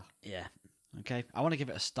star. Yeah, okay. I want to give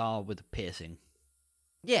it a star with a piercing.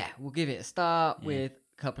 Yeah, we'll give it a star with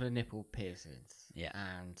a couple of nipple piercings. Yeah.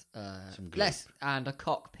 And Some gloop. and a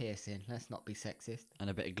cock piercing. Let's not be sexist. And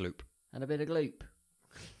a bit of gloop. And a bit of gloop.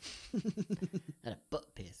 And a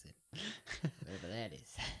butt piercing. Whatever that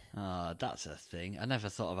is. Oh, that's a thing. I never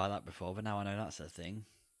thought about that before, but now I know that's a thing.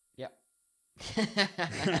 Yep.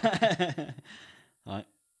 Right,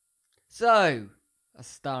 So, a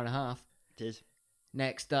star and a half. it is.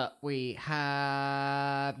 Next up, we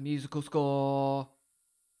have musical score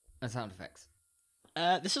and sound effects.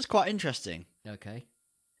 This is quite interesting. Okay.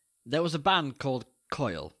 There was a band called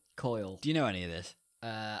Coil. Coil. Do you know any of this?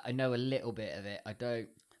 I know a little bit of it. I don't.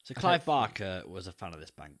 So Clive Barker was a fan of this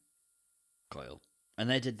band, Coil, and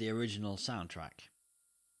they did the original soundtrack.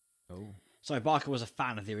 Oh. Sorry, Barker was a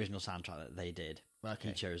fan of the original soundtrack that they did. Okay.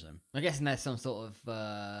 He chose them. I'm guessing there's some sort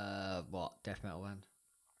of death metal band.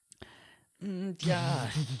 Yeah,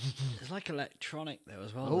 it's like electronic though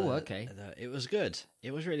as well. Oh, okay. It was good.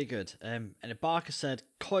 It was really good. And Barker said,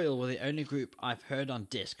 "Coil were the only group I've heard on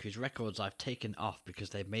disc whose records I've taken off because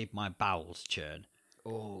they've made my bowels churn."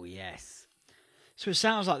 Oh, yes. So it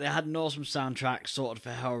sounds like they had an awesome soundtrack sorted for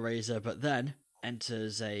Hellraiser, but then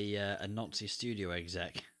enters a Nazi studio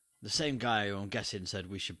exec, the same guy who I'm guessing said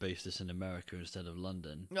we should base this in America instead of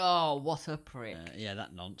London. Oh, what a prick. Yeah,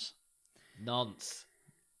 that nonce. Nonce.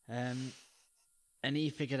 And he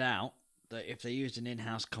figured out that if they used an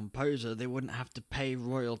in-house composer, they wouldn't have to pay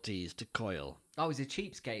royalties to Coil. Oh, he's a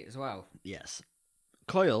cheapskate as well. Yes.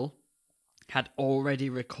 Coil had already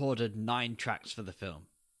recorded 9 tracks for the film,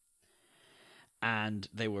 and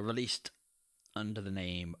they were released under the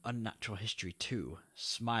name Unnatural History 2,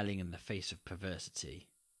 Smiling in the Face of Perversity,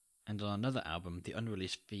 and on another album, the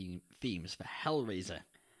unreleased themes for Hellraiser.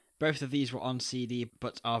 Both of these were on CD,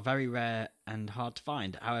 but are very rare and hard to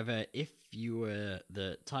find. However, if you were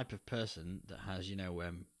the type of person that has,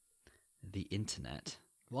 the internet,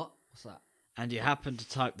 What? What's that? and you happen to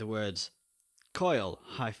type the words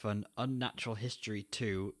Coil-Unnatural History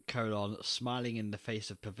 2, Smiling in the Face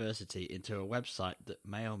of Perversity into a website that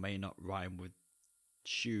may or may not rhyme with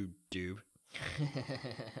shoe-doob,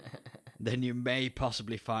 then you may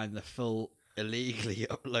possibly find the full illegally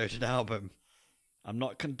uploaded album. I'm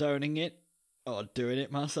not condoning it, or doing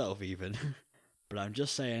it myself even, but I'm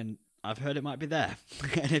just saying I've heard it might be there.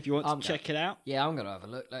 And if you want to check it out, Yeah, I'm going to have a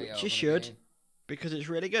look later. you should, because it's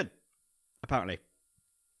really good, apparently.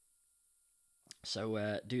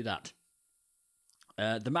 So do that.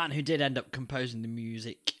 The man who did end up composing the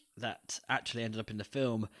music that actually ended up in the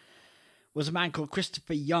film was a man called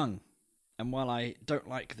Christopher Young. And while I don't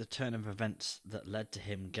like the turn of events that led to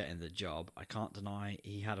him getting the job, I can't deny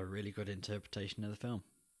he had a really good interpretation of the film.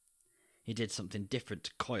 He did something different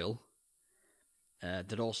to Coil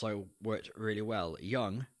that also worked really well.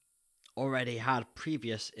 Young already had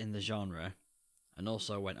previous in the genre and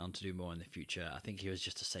also went on to do more in the future. I think he was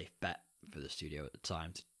just a safe bet for the studio at the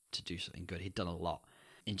time to do something good. He'd done a lot.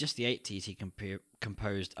 In just the 80s, he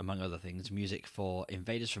composed, among other things, music for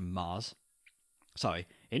Invaders from Mars,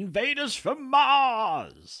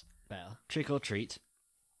 Better. Trick or Treat,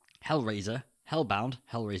 Hellraiser, Hellbound,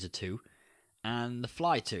 Hellraiser 2, and The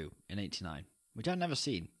Fly 2 in 89, which I've never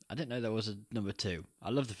seen. I didn't know there was a number 2.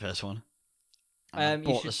 I love the first one. I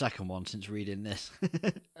bought the second one since reading this.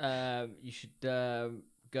 You should go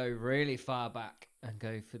really far back and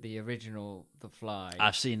go for the original The Fly.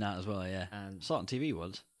 I've seen that as well, yeah. And saw it on TV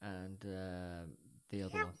once. And the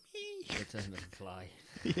other one. Return of the Fly.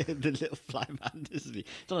 Yeah, the little fly man, isn't he?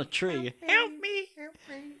 It's on a tree. Help me!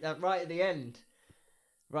 Right at the end.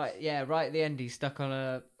 Right at the end, he's stuck on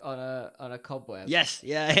a cobweb. Yes,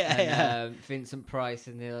 yeah. Vincent Price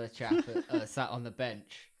and the other chap sat on the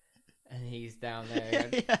bench, and he's down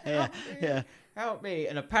there. Going, help me!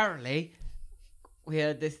 And apparently, I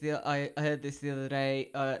heard this the other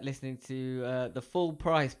day, listening to the Full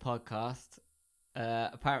Price podcast.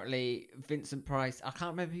 Apparently, Vincent Price. I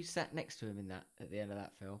can't remember who sat next to him in that at the end of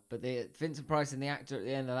that film, but Vincent Price and the actor at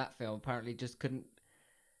the end of that film apparently just couldn't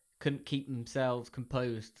keep themselves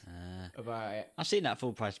composed about it. I've seen that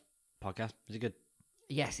Full Price podcast. Is it good?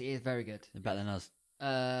 Yes, it is very good. Better than us.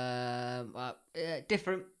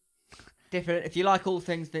 Different. If you like all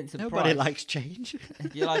things Vincent Price, nobody likes change.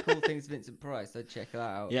 If you like all things Vincent Price, then check that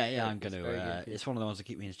out. Yeah, I'm going to. It's one of the ones that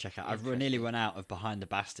keep me to check out. I've nearly run out of Behind the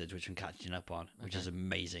Bastards, which I'm catching up on, which is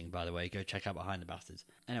amazing, by the way. Go check out Behind the Bastards.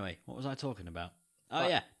 Anyway, what was I talking about? Oh,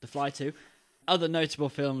 yeah, The Fly 2. Other notable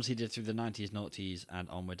films he did through the 90s, noughties, and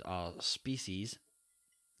onward are Species,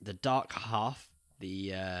 The Dark Half,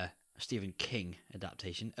 the Stephen King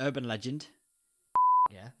adaptation, Urban Legend,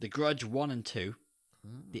 The Grudge 1 and 2,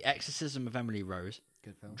 The Exorcism of Emily Rose,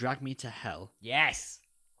 Good film. Drag Me to Hell. Yes!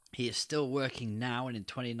 He is still working now, and in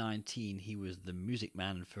 2019 he was the music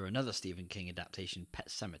man for another Stephen King adaptation, Pet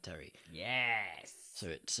Sematary. Yes! So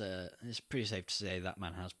it's pretty safe to say that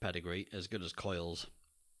man has pedigree, as good as Coil's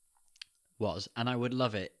was, and I would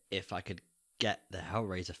love it if I could get the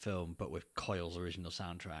Hellraiser film, but with Coil's original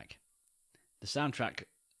soundtrack. The soundtrack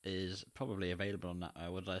is probably available on that,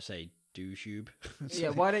 what did I say, DoTube? Yeah,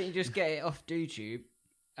 why don't you just get it off DoTube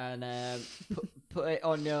and put it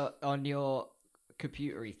on your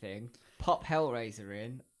computery thing, pop Hellraiser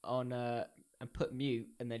in on and put mute,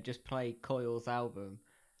 and then just play Coil's album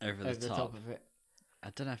over the top of it. I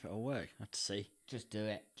don't know if it'll work. I have to see. Just do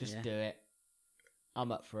it. Do it. I'm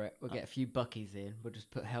up for it. We'll get a few buckies in. We'll just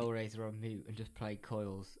put Hellraiser on mute and just play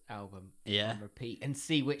Coil's album on repeat and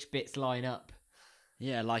see which bits line up.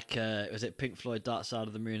 Yeah, like, was it Pink Floyd, Dark Side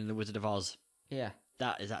of the Moon and The Wizard of Oz? Yeah.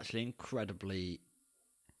 That is actually incredibly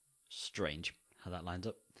strange how that lines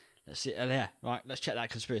up. Let's see. Yeah, right. Let's check that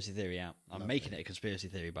conspiracy theory out. I'm making it a conspiracy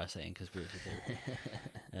theory by saying conspiracy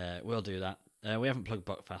theory. We'll do that. We haven't plugged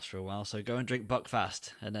Buckfast for a while, so go and drink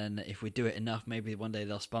Buckfast, and then if we do it enough, maybe one day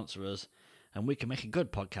they'll sponsor us, and we can make a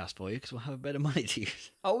good podcast for you because we'll have a bit of money to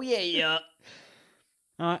use. Oh yeah.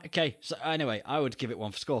 All right. Okay. So anyway, I would give it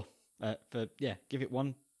 1 for score. Give it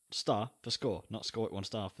 1 star for score, not score it 1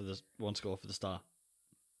 star for the 1 score for the star.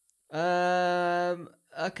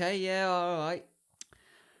 Okay. Yeah. All right.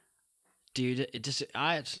 Dude,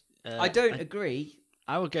 I don't agree.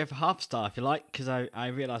 I would go for half a star if you like, because I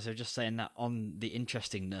realise I was just saying that on the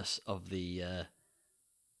interestingness of the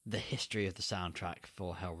history of the soundtrack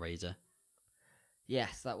for Hellraiser.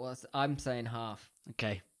 Yes, that was. I'm saying half.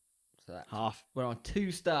 Okay, So that's, half. we're on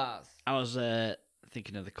 2 stars. I was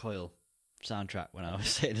thinking of the Coil soundtrack when I was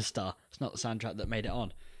saying a star. It's not the soundtrack that made it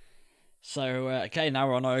on. So, okay, now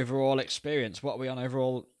we're on overall experience. What are we on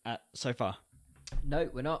overall at so far? No,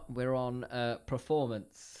 we're not. We're on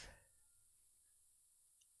performance.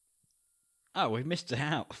 Oh, we missed it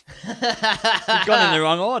out. We've gone in the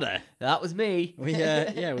wrong order. That was me. We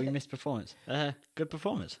missed performance. Good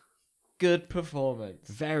performance. Good performance.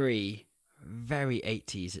 Very, very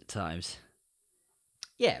 80s at times.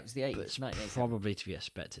 Yeah, it was the 80s. But it's 1987. probably to be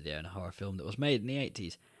expected in a horror film that was made in the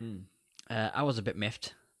 80s. I was a bit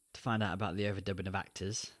miffed to find out about the overdubbing of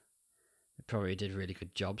actors. They probably did really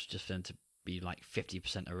good jobs just for them to be like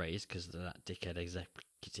 50% erased because that dickhead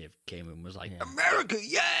executive came and was like, America,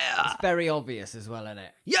 yeah! It's very obvious as well, isn't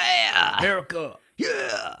it? Yeah! America!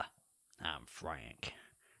 Yeah! I'm Frank,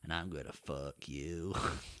 and I'm gonna fuck you.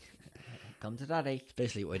 Come to daddy. It's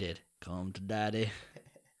basically what I did. Come to daddy.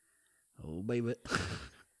 Oh, baby.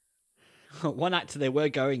 One actor they were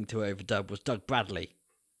going to overdub was Doug Bradley,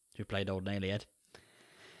 who played Old Nailhead.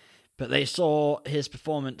 But they saw his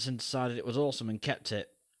performance and decided it was awesome and kept it,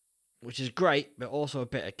 which is great, but also a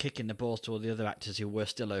bit of kick in the balls to all the other actors who were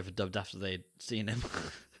still overdubbed after they'd seen him.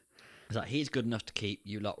 It's like, he's good enough to keep,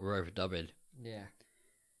 you lot were overdubbing. Yeah.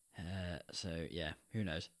 So, yeah, who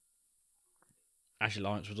knows? Ashley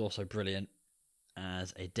Lawrence was also brilliant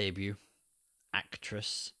as a debut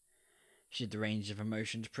actress. She did the range of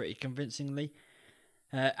emotions pretty convincingly.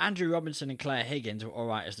 Andrew Robinson and Claire Higgins were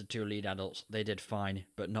alright as the 2 lead adults. They did fine,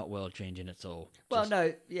 but not world-changing at all. Well,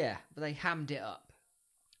 no, yeah, but they hammed it up.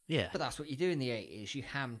 Yeah. But that's what you do in the 80s. You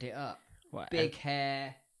hammed it up. What, Big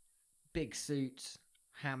hair, big suits,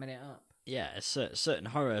 hamming it up. Yeah, certain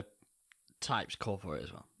horror types call for it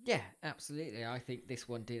as well. Yeah, absolutely. I think this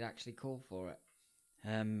one did actually call for it.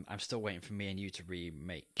 I'm still waiting for me and you to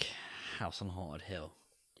remake House on Haunted Hill.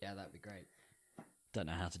 Yeah, that'd be great. Don't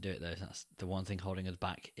know how to do it though. That's the one thing holding us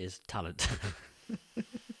back is talent.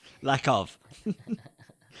 Lack of.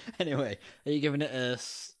 Anyway, are you giving it a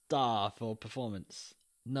star for performance?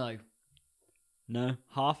 No. No?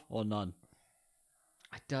 Half or none?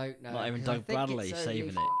 I don't know. Not even 'cause I Doug think Bradley it's only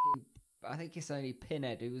saving it. I think it's only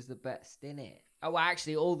Pinhead who was the best in it. Oh, well,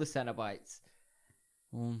 actually, all the Cenobites.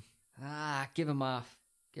 Give him half.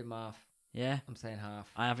 Give him half. Yeah? I'm saying half.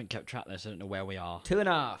 I haven't kept track there, so I don't know where we are.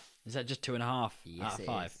 2.5. Is that just 2.5 Yes, out of it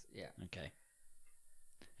 5? is. Yeah. Okay.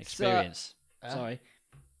 Experience. So, Sorry.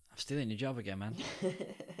 I'm stealing your job again, man.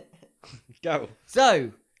 Go.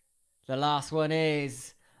 So, the last one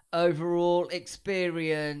is overall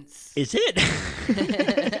experience. Is it?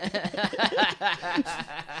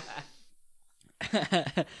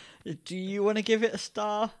 Do you want to give it a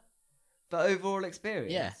star? For overall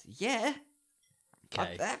experience? Yeah. Yeah.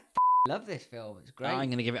 Okay. I love this film. It's great. I'm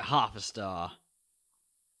going to give it half a star.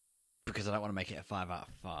 Because I don't want to make it a 5 out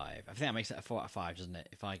of 5. I think that makes it a 4 out of 5, doesn't it?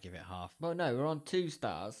 If I give it half. Well, no, we're on 2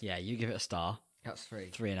 stars. Yeah, you give it a star. That's 3.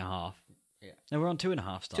 3.5. Yeah. No, we're on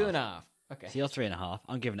 2.5 stars. 2.5. Okay. So you're 3.5.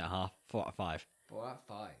 I'm giving it a half. 4 out of 5. 4 out of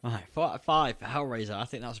 5. Right, 4 out of 5 for Hellraiser. I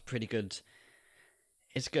think that's a pretty good.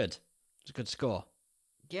 It's good. It's a good score.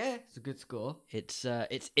 Yeah, it's a good score. It's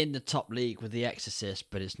in the top league with The Exorcist,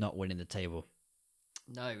 but it's not winning the table.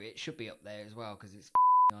 No, it should be up there as well because it's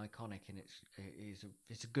iconic and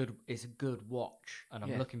it's a good watch, and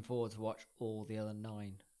I'm Yeah. looking forward to watch all the other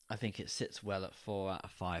 9. I think it sits well at 4 out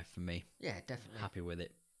of 5 for me. Yeah, definitely. Happy with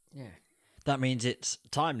it. Yeah. That means it's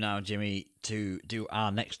time now, Jimmy, to do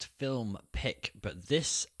our next film pick. But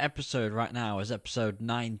this episode right now is episode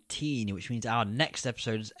 19, which means our next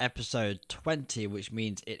episode is episode 20, which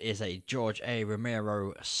means it is a George A.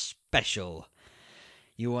 Romero special.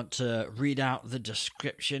 You want to read out the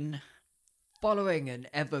description Following an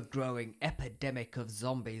ever-growing epidemic of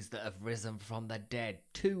zombies that have risen from the dead,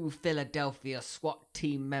 2 Philadelphia SWAT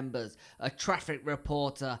team members, a traffic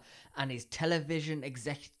reporter, and his television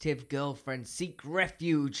executive girlfriend seek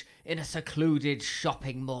refuge in a secluded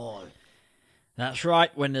shopping mall. That's right,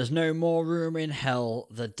 when there's no more room in hell,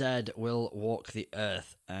 the dead will walk the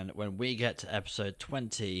earth. And when we get to episode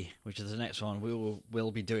 20, which is the next one,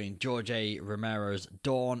 we'll be doing George A. Romero's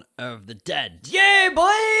Dawn of the Dead. Yeah,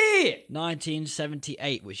 boy!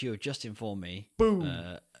 1978, which you have just informed me,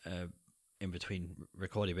 Boom. In between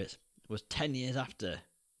recording bits, was 10 years after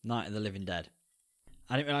Night of the Living Dead.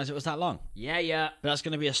 I didn't realise it was that long. Yeah. But that's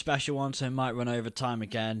going to be a special one, so it might run over time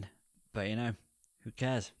again. But, who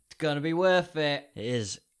cares? It's gonna be worth it. It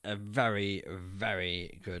is a very,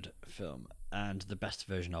 very good film, and the best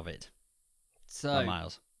version of it. So, By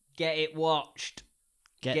miles. get it watched.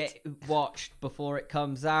 Get it watched before it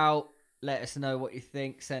comes out. Let us know what you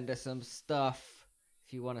think. Send us some stuff.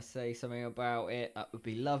 If you want to say something about it, that would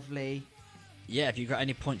be lovely. Yeah, if you've got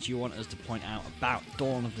any points you want us to point out about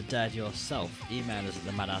Dawn of the Dead yourself, email us at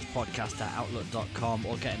themadhousePodcast@outlook.com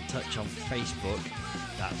or get in touch on Facebook.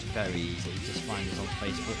 That's very easy. Just find us on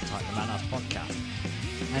Facebook, type the Madhouse Podcast.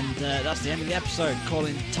 And that's the end of the episode,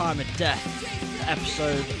 calling Time of Death,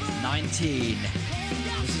 episode 19.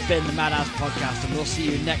 This has been the Madhouse Podcast, and we'll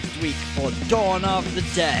see you next week for Dawn of the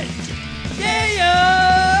Dead.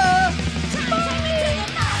 Yeah! Take me to the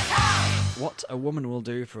madhouse. What a woman will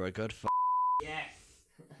do for a good Yes.